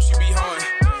 cause you know she be hoeing.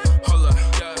 Hold up.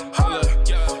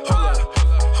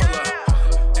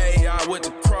 AI with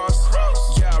the cross.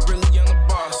 Yeah, I really am the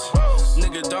boss.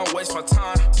 Nigga, don't waste my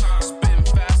time. Spitting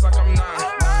fast like I'm 9.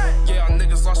 Yeah,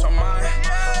 niggas lost your mind.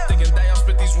 Thinking they don't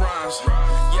spit these rhymes.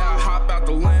 Yeah, I hop out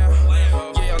the lamb.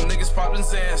 Yeah, y'all niggas poppin'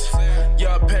 Zans.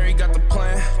 Yeah, Perry got the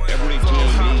plan. Every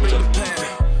hop in the pan.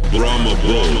 Drama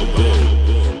Bro.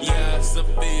 Yeah,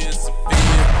 Sophia,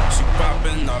 she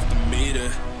poppin' off the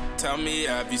meter. Tell me,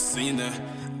 have you seen her?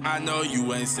 I know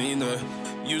you ain't seen her.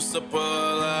 Used to pull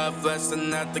up,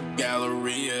 flexing at the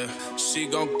Galleria. She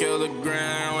gon' kill the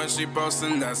ground when she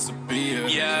postin' that Sophia.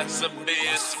 Yeah,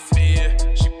 Sophia,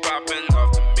 she poppin'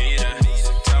 off the meter.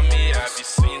 Tell me, have you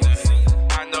seen her?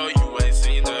 I know you ain't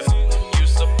seen her.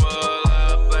 Used to pull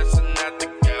up, flexing at the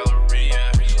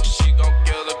Galleria. She gon'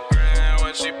 kill the ground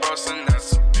when she postin' that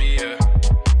Sophia.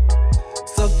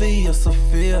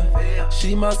 Sophia,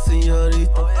 She my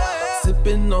señorita.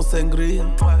 Sippin' on sangria.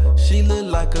 She look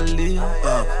like a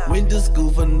Leah. Went to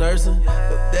school for nursing,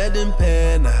 but that didn't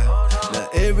pan out. Now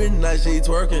every night she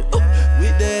twerking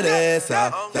with that ass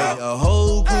out. The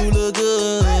whole crew look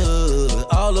good,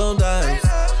 all on dimes.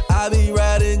 I be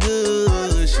riding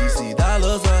good, she see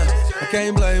dollar signs. I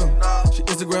can't blame her, she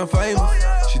Instagram famous.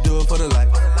 She do it for the life.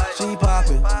 She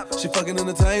poppin', she fucking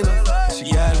entertainer.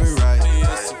 She got it right.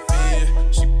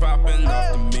 Sophia, she poppin'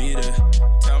 off the meter.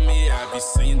 Tell me, have you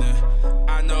seen her?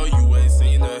 I know you ain't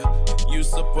seen her.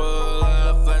 Used to pull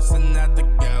up, flexing at the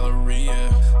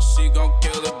Galleria. She gon'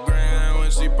 kill the ground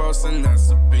when she postin' that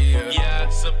Sophia. Yeah,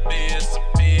 Sophia,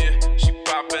 she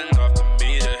poppin' off the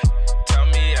meter. Tell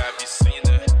me, have you seen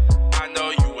her? I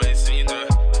know you ain't seen her.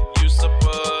 Used to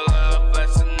pull up,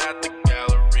 flexing at the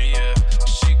Galleria.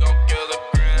 She gon' kill the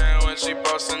ground when she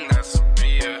postin' that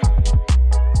Sophia.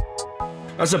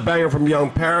 That's a banger from Young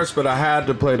Paris, but I had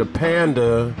to play the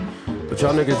Panda. But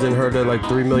y'all niggas didn't heard that like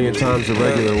 3 million times the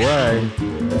regular way.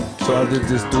 So I did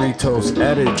this 3-toast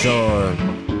edit, John.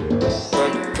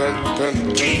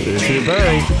 This your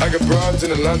bang. I got broads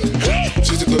in Atlanta,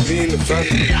 just to go be in the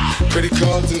family. Credit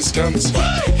cards in the scammers,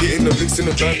 hitting the licks in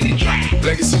the van.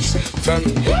 Legacies,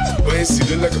 family, wait and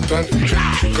see, look like a panda.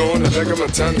 Going out like a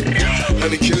Montana,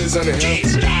 honey killers on their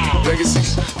hands.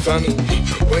 Legacies, family,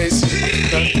 wait and see,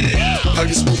 family.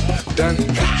 Pockets swoop, Danny,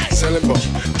 selling ball,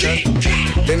 candy.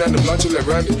 Ain't on the macho like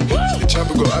Randy, the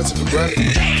chopper go out to for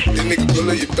granted. This nigga pull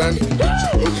up your bandit,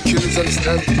 hope the killers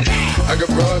understand it. I got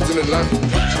broads in Atlanta,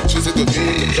 just to go be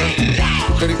in the family.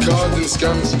 Credit cards and the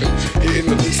scammers, hitting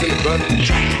the licks in the van.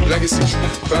 Legacy,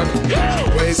 family,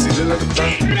 wait and see, look like a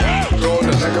family. Going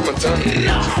out like a Montana,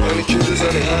 honey killers on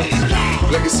their hands.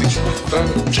 Legacy,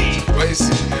 family, wait and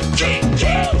see, family.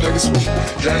 Legacy,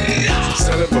 Danny,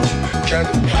 selling ball,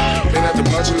 candy. Ain't at the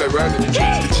macho like Randy,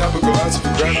 the chopper go out to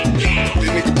for granted. This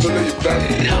nigga pull up your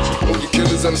bandit, hope the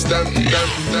killers understand it.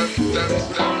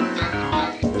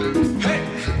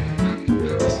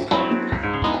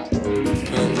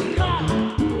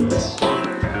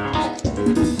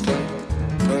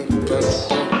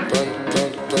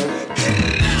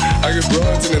 I got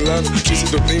broads in Atlanta, just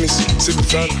to lean and shit, sippin'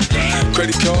 fountain.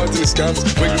 Credit cards and the scammers,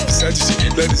 wake up beside you,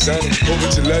 shit, let designer, whole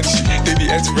bunch of ladder shit. They be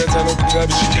acting rats, I don't be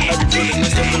clapping shit. I be pulling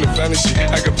this stuff in the family shit.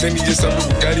 I got plenty of stuff with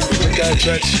Bugatti, but look I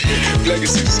attract shit.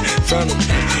 Legacies, found them,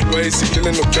 ways to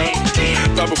killing no count.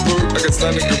 Pop a bird, I got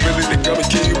signed a gorilla, they come and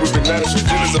kill you with bananas. With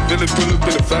feelings, I feel it, pull up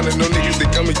in the fountain. No niggas, they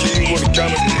come and kill you on the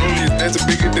counter. Only is dancing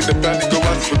bigger than the bounty, go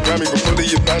out for Grammy, but pull up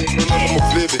your bounty, pull up, I'ma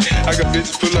flip it. I got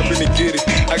bitches, pull up and they get it.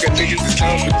 I got niggas that's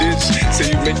counting for digits,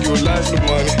 say you make you a lot of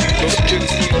money. No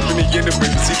killers pull up in the end of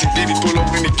it. CTD pull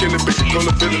up in the killer, baby. Call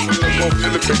up, fill it, gon'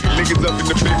 fill it, baby. Niggas up in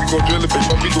the baby, gon' drill it, baby.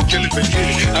 My gon' kill it, baby. Get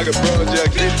it. I got broads, yeah, I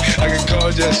get it. I got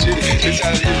cars, yeah, shit it. This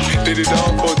how I live. Did it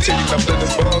all for a ticket. I'm letting the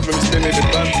bombs, let me spin it. The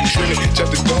bottom, spin it. Chop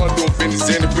the dawn, doing business.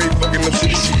 And the break, fucking up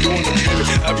city, she doing the feeling.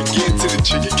 I be getting to the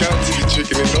chicken, count to the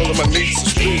chicken. And all of my niggas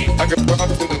is free. I got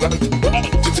broads in the line.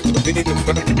 Just to be in the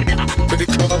front. Credit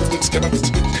cards and scams.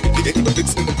 Hitting the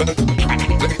licks in the van.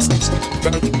 Legacies,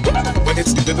 family. When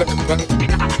it's still like a van.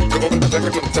 Going out like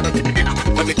a Montana.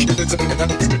 Honey killers on the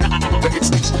hands.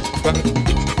 Legacies, family.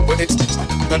 When it's still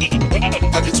family.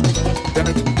 I get sweet,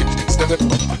 Danny. Stand up,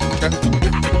 candy.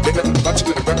 Ain't nothing about you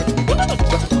like a brand.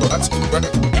 Stop, go out to the brand.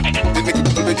 This nigga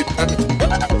pull up your panic.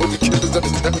 All the killers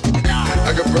understand it.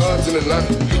 I got broads in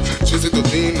Atlanta. Just to go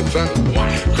be in the family.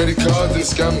 Credit cards and the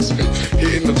scammers.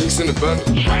 Hitting the links in the van.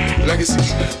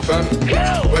 Legacies, family.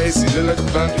 Ways he look like a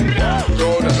bandit.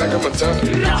 Going out like a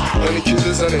Montana. Honey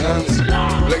killers on their hands.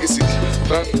 Legacies,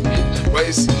 family.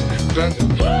 Ways he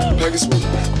bandit. Package swoop,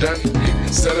 Danny.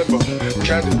 Selling ball,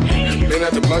 candy. Ain't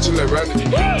at the macho like Randy.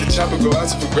 The chopper go out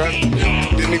for granted.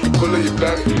 This nigga pull up your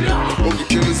bandit. Hope the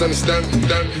killers understand it.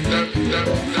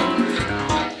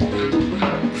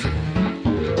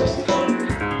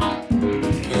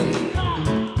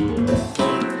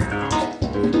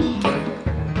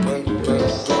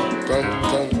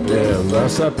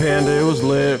 That's that Panda. It was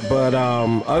lit, but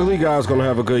Ugly Guy's gonna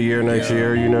have a good year next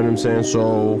year. You know what I'm saying?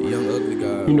 So,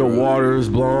 you know, water is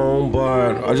blown,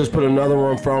 but I just put another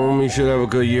one from him. He should have a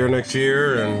good year next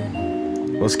year,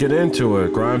 and let's get into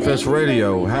it. Grindfest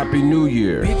Radio. Happy New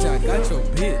Year. Bitch, I got your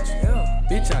bitch.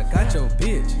 Bitch, I got your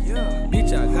bitch.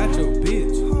 Bitch, I got your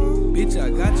bitch. Bitch, I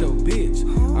got your bitch.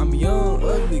 I'm young,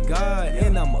 ugly guy,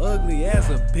 and I'm ugly as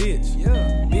a bitch.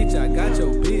 Bitch, I got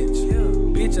your bitch.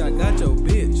 Bitch, I got your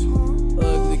bitch.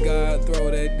 Ugly guy,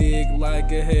 throw that dick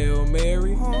like a Hail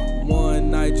Mary.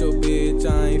 One night your bitch,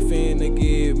 I ain't finna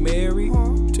get married.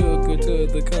 Took her to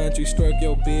the country, struck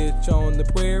your bitch on the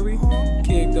prairie.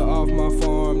 Kicked her off my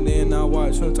farm, then I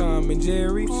watched some Tom and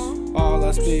Jerry. All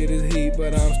I spit is heat,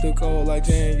 but I'm still cold like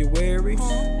January.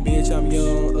 Bitch, I'm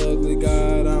young, ugly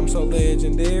God, I'm so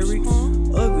legendary.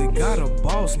 Ugly got a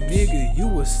boss, nigga,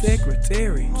 you a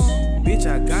secretary. Bitch,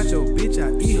 I got your bitch,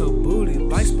 I eat her booty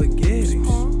like spaghetti.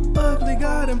 Ugly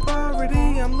God in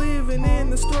poverty, I'm living in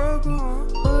the struggle.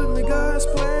 Ugly God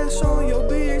splash on your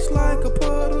bitch like a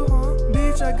puddle.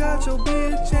 Bitch, I got your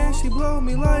bitch and she blow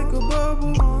me like a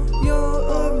bubble. Young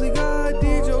ugly God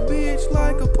did your bitch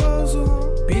like a puzzle.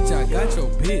 Bitch, I got your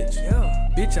bitch.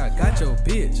 Bitch, I got your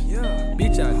bitch.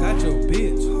 Bitch, I got your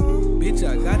bitch. Bitch,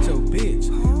 I got your bitch.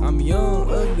 I'm young,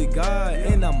 ugly God,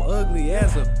 and I'm ugly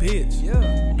as a bitch.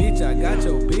 Bitch, I got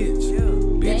your bitch.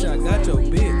 Bitch, I got your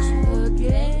bitch.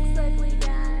 Thanks, ugly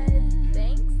God.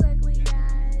 Thanks, ugly God.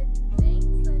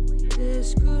 Thanks, ugly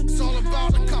God. It's all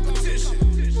about the competition.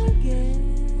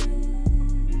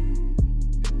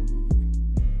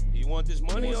 You want this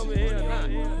money over here or not?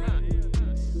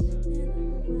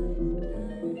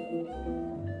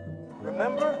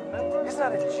 Remember? It's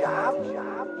not a job.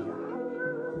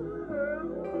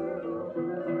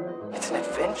 It's an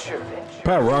adventure.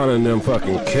 Pat Ron and them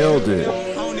fucking killed it.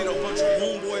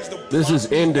 This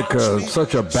is Indica,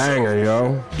 such a banger,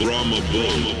 yo. Brahma Bull.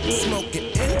 Smoking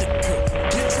indica,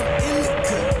 bitch, I'm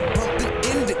indica, bumping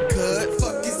indica.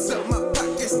 Fuck it's up, my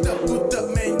pockets doubled up,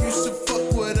 man. You should fuck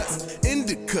with us.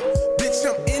 Indica, bitch,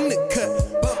 I'm indica,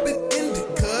 bumping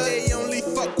indica. They only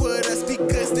fuck with us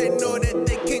because they know that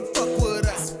they can't fuck with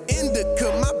us.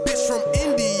 Indica, my bitch from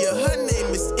India, her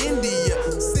name is India.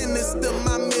 Sinister,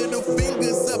 my middle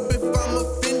fingers up if I'm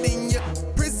offending ya.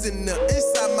 Prisoner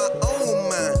inside my own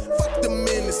mind. Fuck the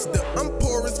minister, I'm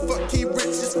poor as fuck, he rich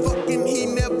as fuck, and he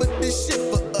never did shit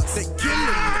for us. They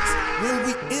killing us when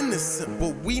we innocent,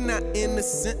 but we not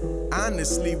innocent.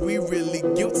 Honestly, we really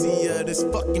guilty of this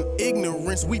fucking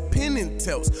ignorance. We pinning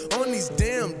tails on these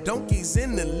damn donkeys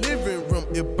in the living room.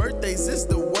 If birthdays is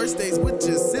the worst days, we're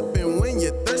just sipping when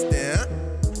you're thirsty, huh?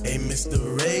 Hey, Mr.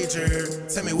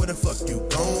 Rager, tell me where the fuck you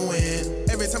going?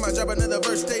 Every time I drop another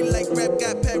verse, they like rap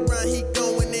got Pat Ron, he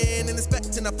going in. And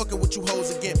expecting I'm fucking with you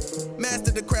hoes again.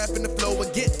 Master the craft and the flow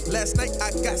again. Last night I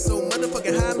got so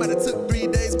motherfucking high, might have took 3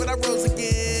 days, but I rose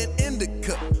again. In the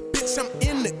cup, bitch, I'm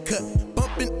in the cut,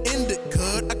 bumping in the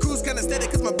cut. I cruise kinda steady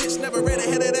cause my bitch never ran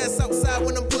ahead of that outside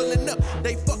when I'm pulling up.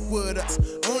 They fuck with us,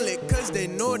 only cause they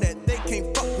know that they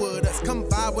can't fuck with us. Come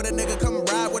vibe with a nigga, come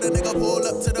ride with a nigga, pull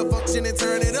up to the function and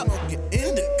turn it up. Smoking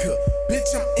in the cut,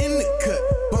 bitch, I'm in the cut,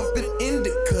 bumping in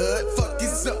the cut. Fuck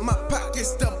it's up, my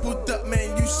pockets doubled up,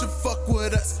 man, you should fuck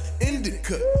with us. In the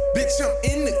cut, bitch, I'm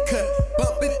in the cut,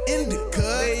 bumping in the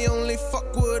cut. They only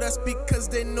fuck with us because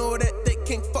they know that they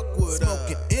can't fuck with us.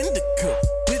 Smoking in the cut,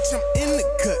 bitch, I'm in the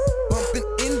cut, bumping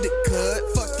in the cut.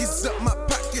 Fuck it's up, my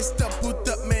pockets doubled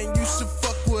up, man, you should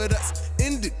fuck with us.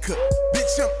 In the cut,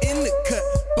 bitch, I'm in the cut,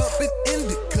 bumping in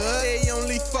the cut. They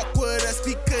only fuck with us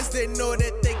because they know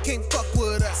that they can't fuck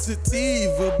with us.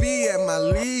 Sativa, be at my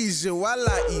leisure while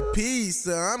I eat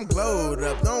pizza. I'm glowed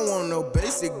up, don't want no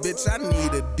basic bitch, I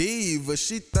need a diva.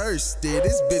 She thirsty,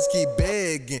 this bitch keep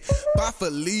begging. Bye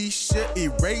Felicia,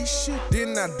 erase shit,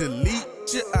 then I delete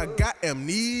you. I got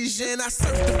amnesia and I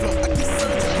search the flow, I get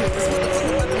surgical. This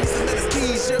motherfucker about to need some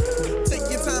anesthesia.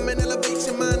 Take your time and elevate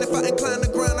your mind. If I incline the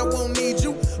grind, I won't need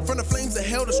you. From the flames of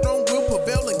hell, the strong will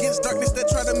prevail against darkness that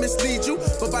try to mislead you.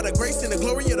 But by the grace and the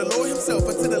glory of the Lord himself,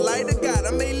 unto the light of God,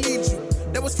 I may lead you.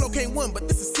 That was Flow King 1, but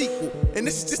this is sequel. And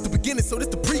this is just the beginning, so this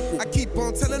the prequel. I keep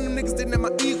on telling them niggas they not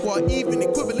my equal, or even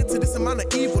equivalent to this amount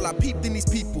of evil. I peeped in these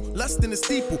people, lust in the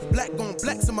steeple. Black on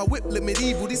black, so my whip look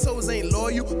medieval. These hoes ain't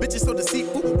loyal, bitches so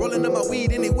deceitful. Rolling up my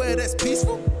weed anywhere that's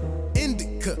peaceful.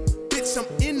 Indica, bitch, I'm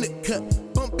in the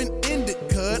cut, bumping in the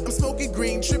cut. I'm smoking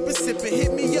green, tripping, sipping.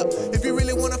 Hit me up if you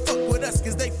really wanna fuck with us,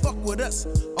 cause they fuck with us.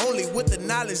 Only with the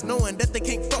knowledge, knowing that they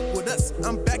can't fuck with us.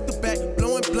 I'm back to back,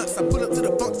 blowing blunts. I pull up to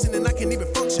the function and I can't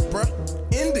even function, bruh.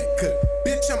 Indica,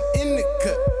 bitch, I'm in the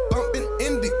cut, bumping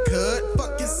in the cut.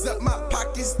 Fuck it's up, my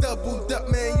pockets doubled up,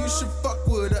 man, you should fuck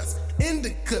with us.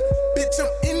 Indica, bitch,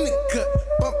 I'm in the cut,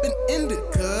 bumping in the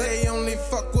cut. They only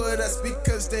fuck with us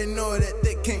because they know that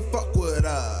they can't fuck with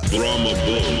us. Brahma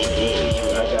Bull.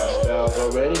 I got styles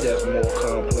already that's more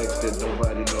complex that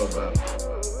nobody know about.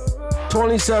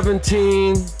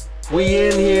 2017, we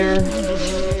in here.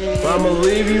 I'm gonna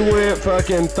leave you with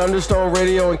fucking Thunderstone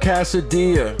Radio and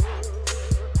Casadilla.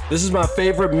 This is my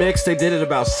favorite mix. They did it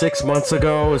about 6 months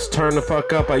ago. It's Turn the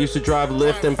Fuck Up. I used to drive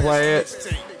Lyft and play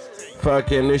it.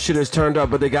 Fucking this shit has turned up,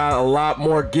 but they got a lot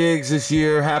more gigs this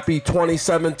year. Happy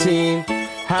 2017.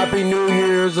 Happy New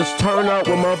Year's. Let's turn up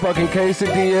with motherfucking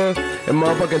Quesadilla and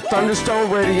motherfucking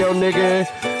Thunderstone Radio, nigga.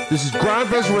 This is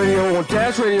Grindfest Radio on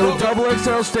Dash Radio, Double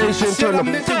XL station. Turn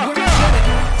the fuck up.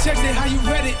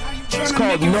 It's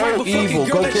called No Evil.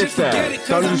 Go get that.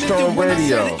 Thunderstone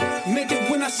Radio. Meant it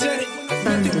when I said it.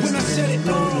 Meant it when I said it.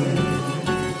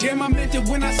 Damn, I meant it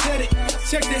when I said it.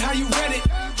 Text it how you read it.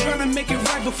 Tryna make it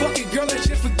right, but fuck it, girl, let's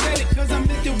just forget it. Cause I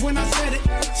meant it when I said it.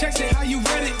 Text it how you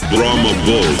read it. Brahma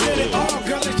Bull. Oh,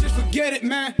 girl, let's just forget it,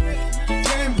 man.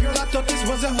 Damn, girl, I thought this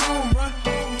was a home run.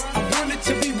 I wanted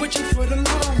to be with you for the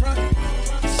long run.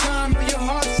 Sign on your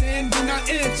heart saying do not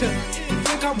enter.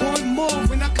 Think I want more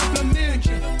when I compliment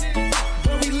you.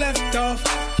 Where we left off,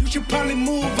 you should probably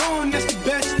move on, that's the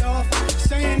best off.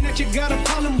 Saying that you got a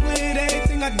problem with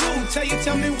everything I do.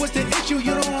 Tell me what's the issue,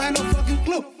 you don't have no fucking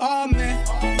clue. Oh man,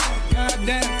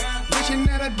 goddamn, wishing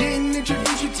that I didn't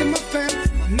introduce you to my fam.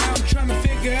 Now I'm trying to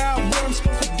figure out what I'm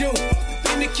supposed to do.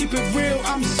 And to keep it real,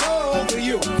 I'm so over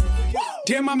you.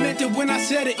 Damn, I meant it when I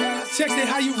said it. Text it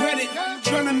how you read it.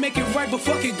 Tryna make it right, but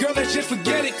fuck it, girl, let's just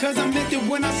forget it. Cause I meant it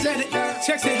when I said it.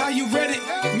 Text it how you read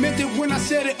it. Meant it when I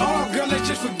said it. Oh, girl, let's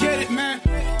just forget it, man.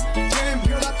 Damn,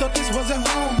 girl, I thought this was a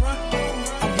home run.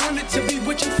 I wanted to be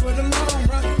with you for the long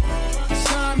run.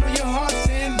 Sign on your heart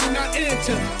saying do not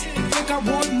enter. Think I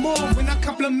want more when I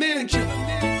compliment you.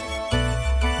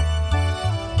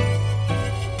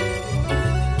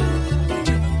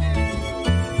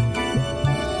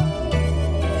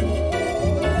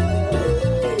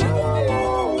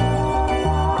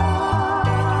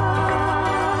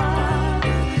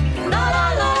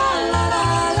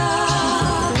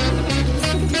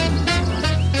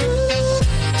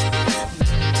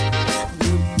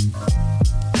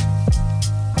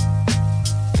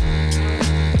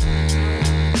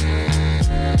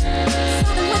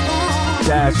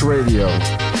 Dash Radio,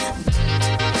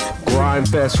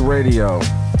 Grindfest Radio.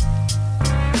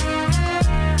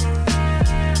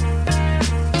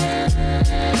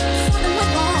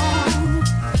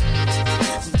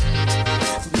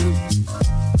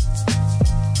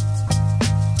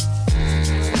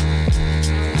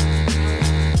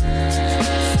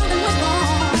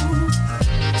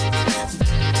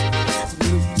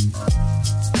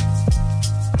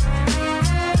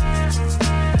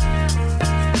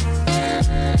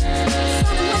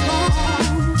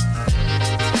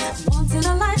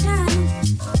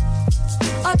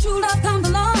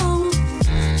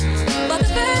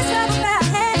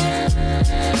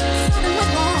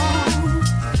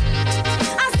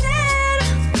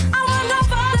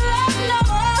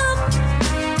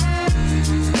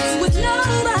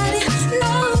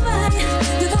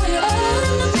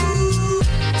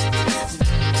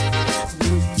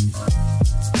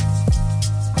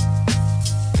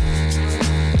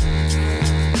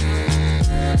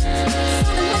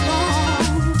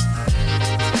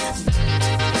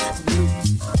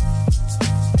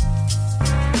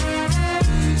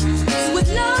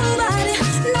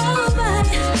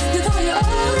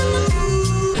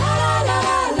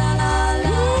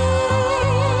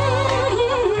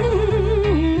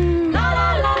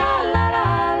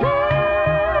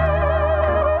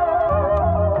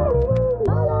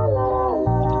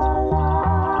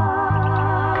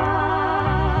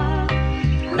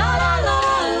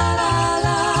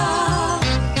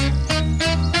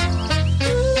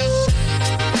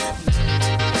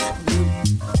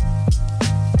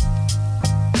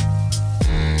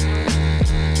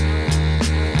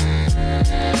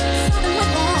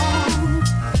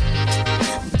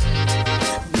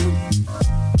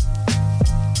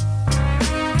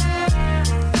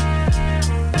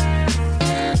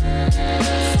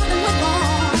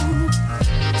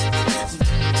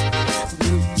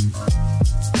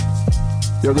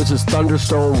 Yo, this is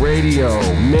Thunderstone Radio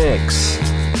Mix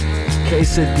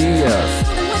Quesadilla.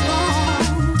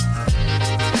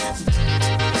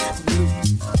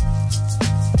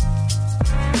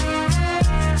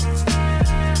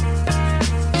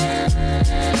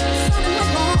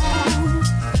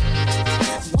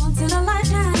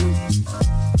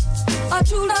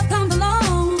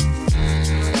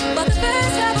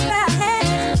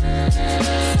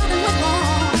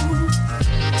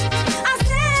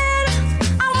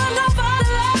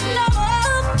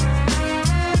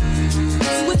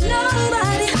 Nobody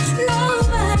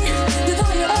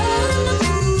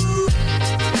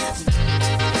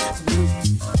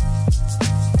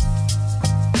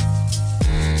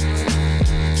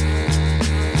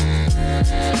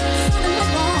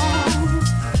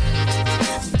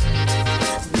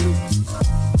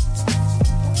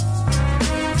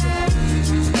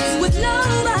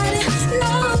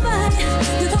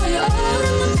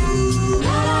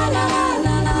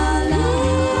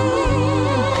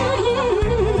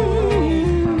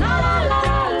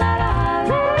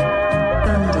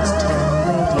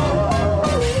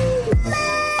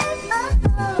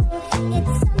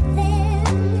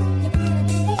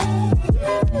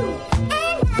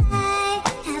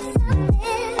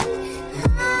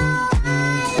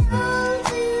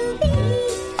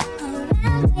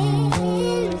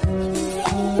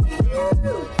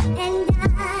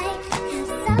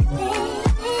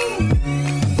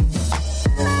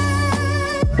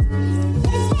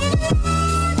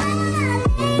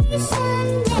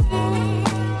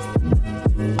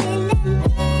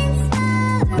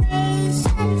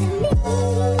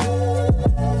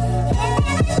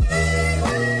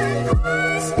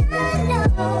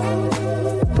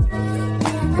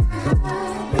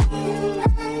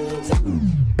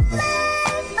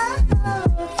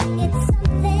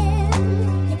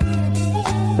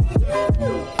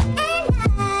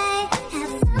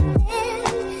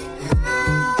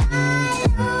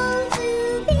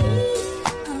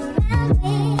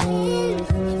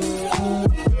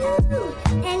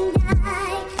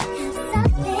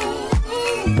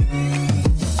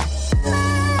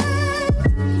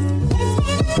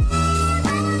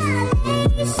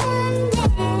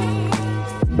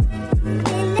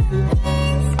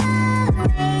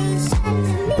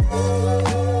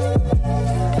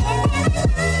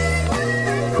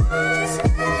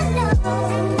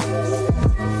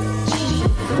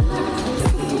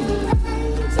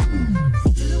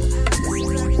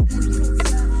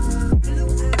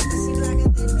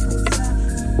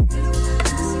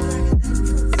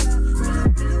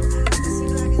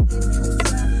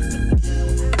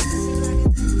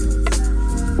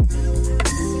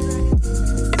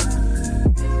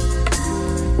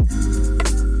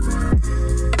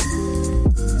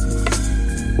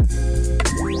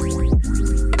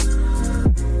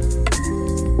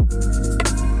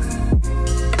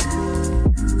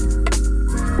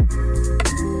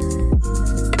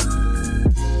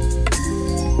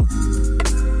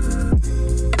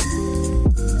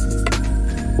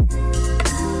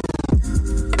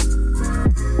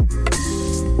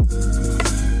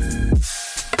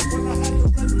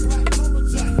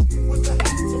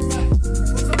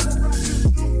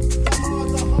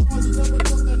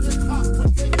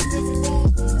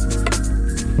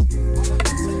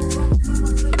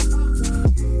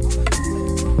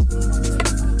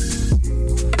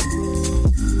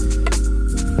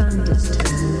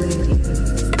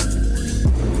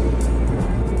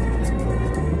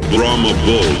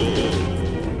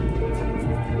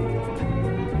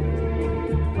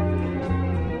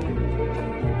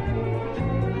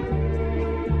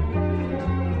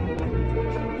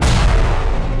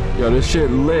this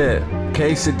shit lit.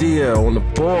 Quesadilla on the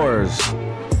boards.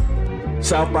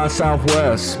 South by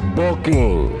Southwest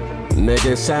booking.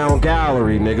 Nigga, Sound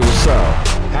Gallery, nigga, what's up?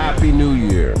 Happy New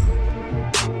Year.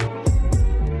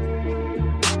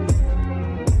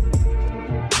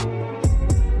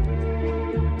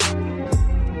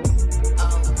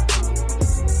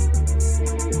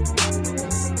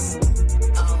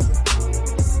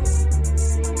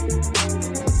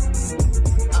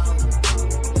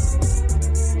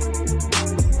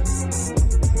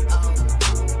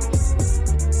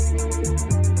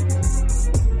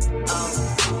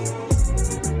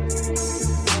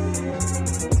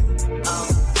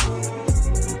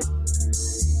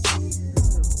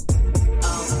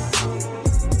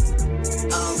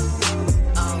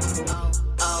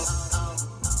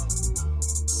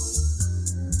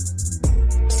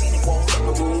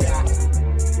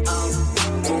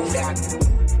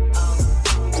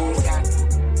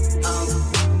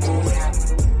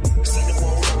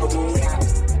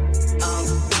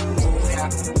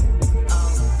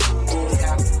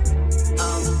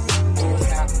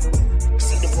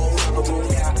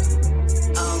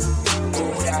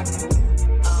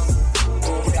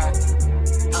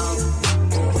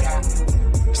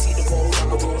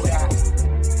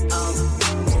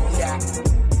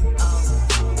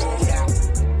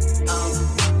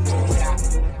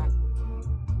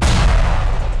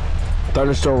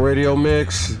 Thunderstorm Radio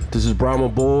Mix. This is Brahma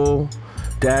Bull.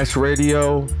 Dash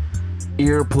Radio.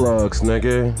 Earplugs,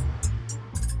 nigga.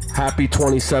 Happy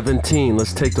 2017.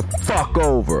 Let's take the fuck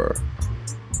over.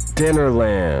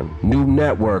 Dinnerland. New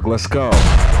network. Let's go.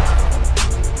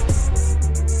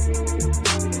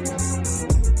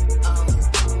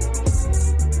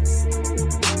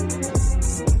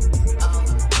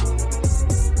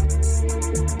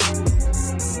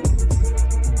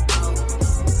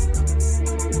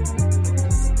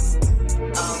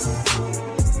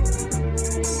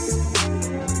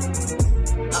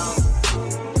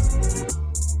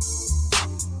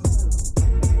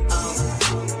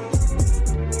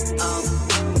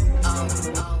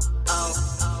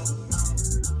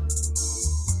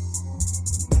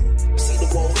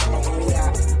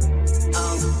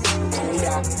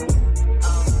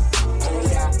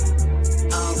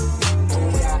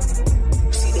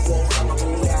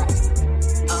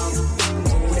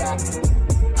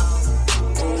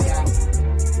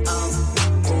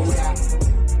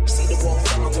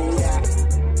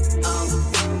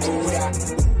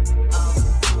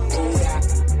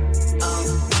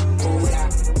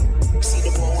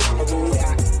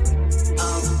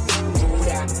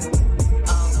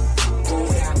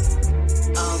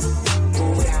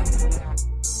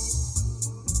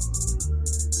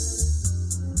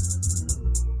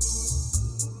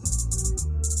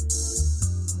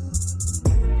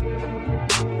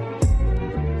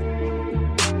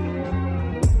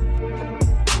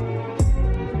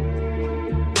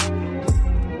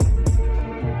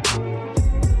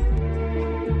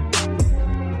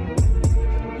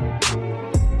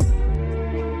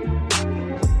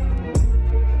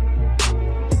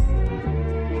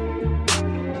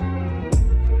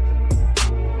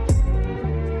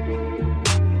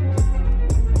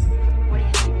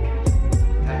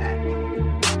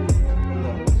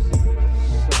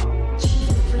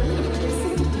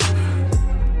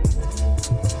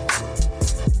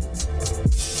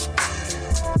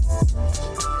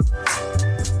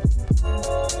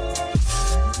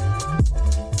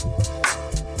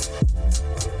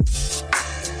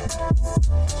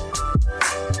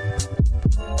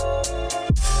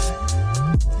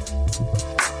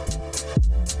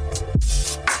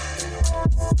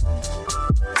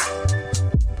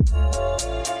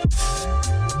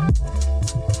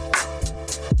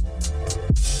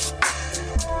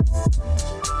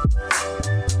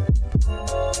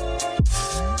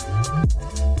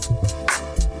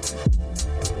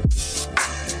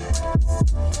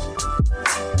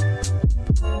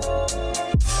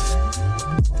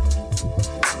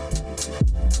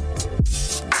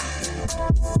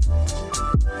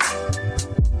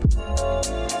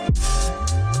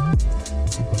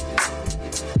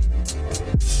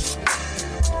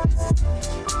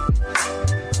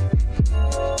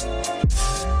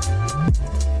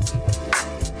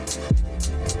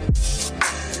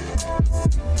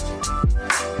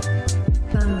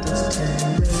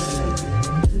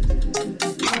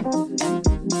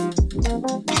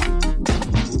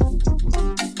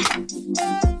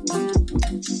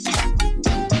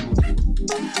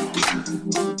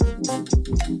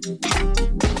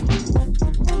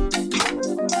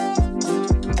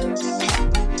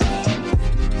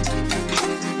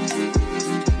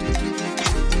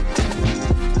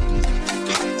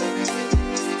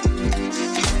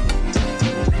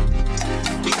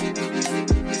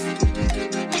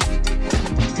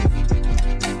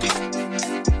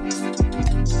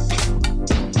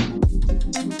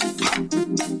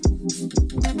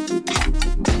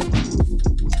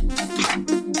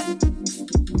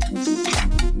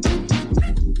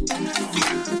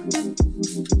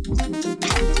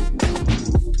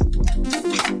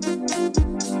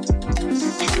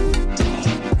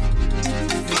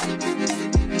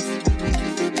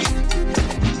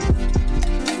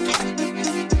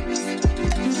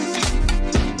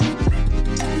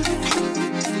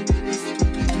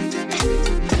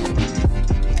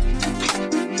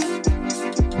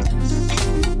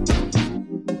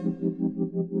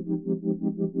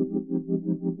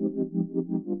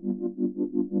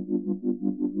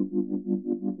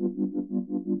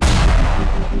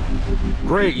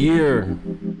 Great year.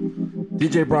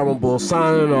 DJ Brahma Bull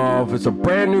signing off. It's a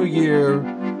brand new year.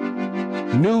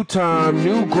 New time,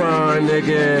 new grind,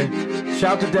 nigga.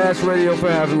 Shout to Dash Radio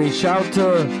for having me. Shout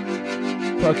to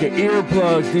fucking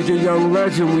Earplugs, DJ Young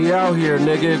Legend. We out here,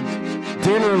 nigga.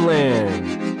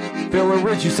 Dinnerland. Feeling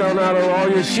rich. You sound out of all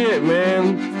your shit,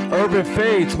 man. Urban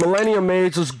Fates, Millennium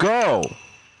Maids, let's go.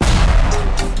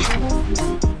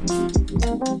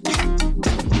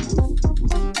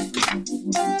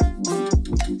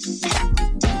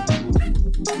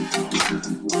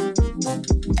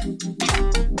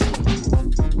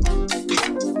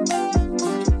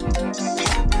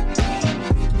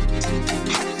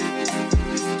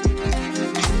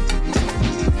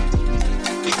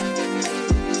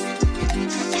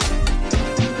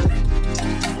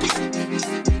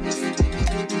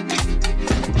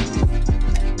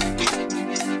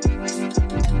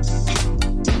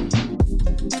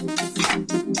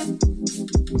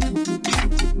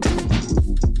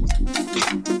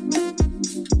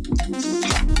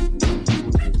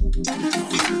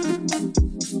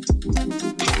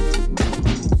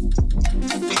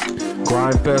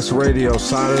 Grindfest Radio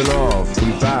signing off.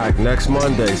 We back next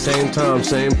Monday, same time,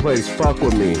 same place. Fuck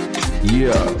with me.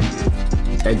 Yeah.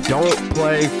 And don't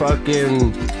play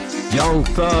fucking Young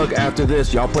Thug after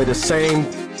this. Y'all play the same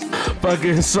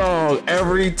fucking song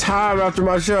every time after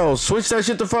my show. Switch that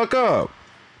shit the fuck up.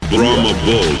 Brahma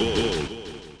Bull.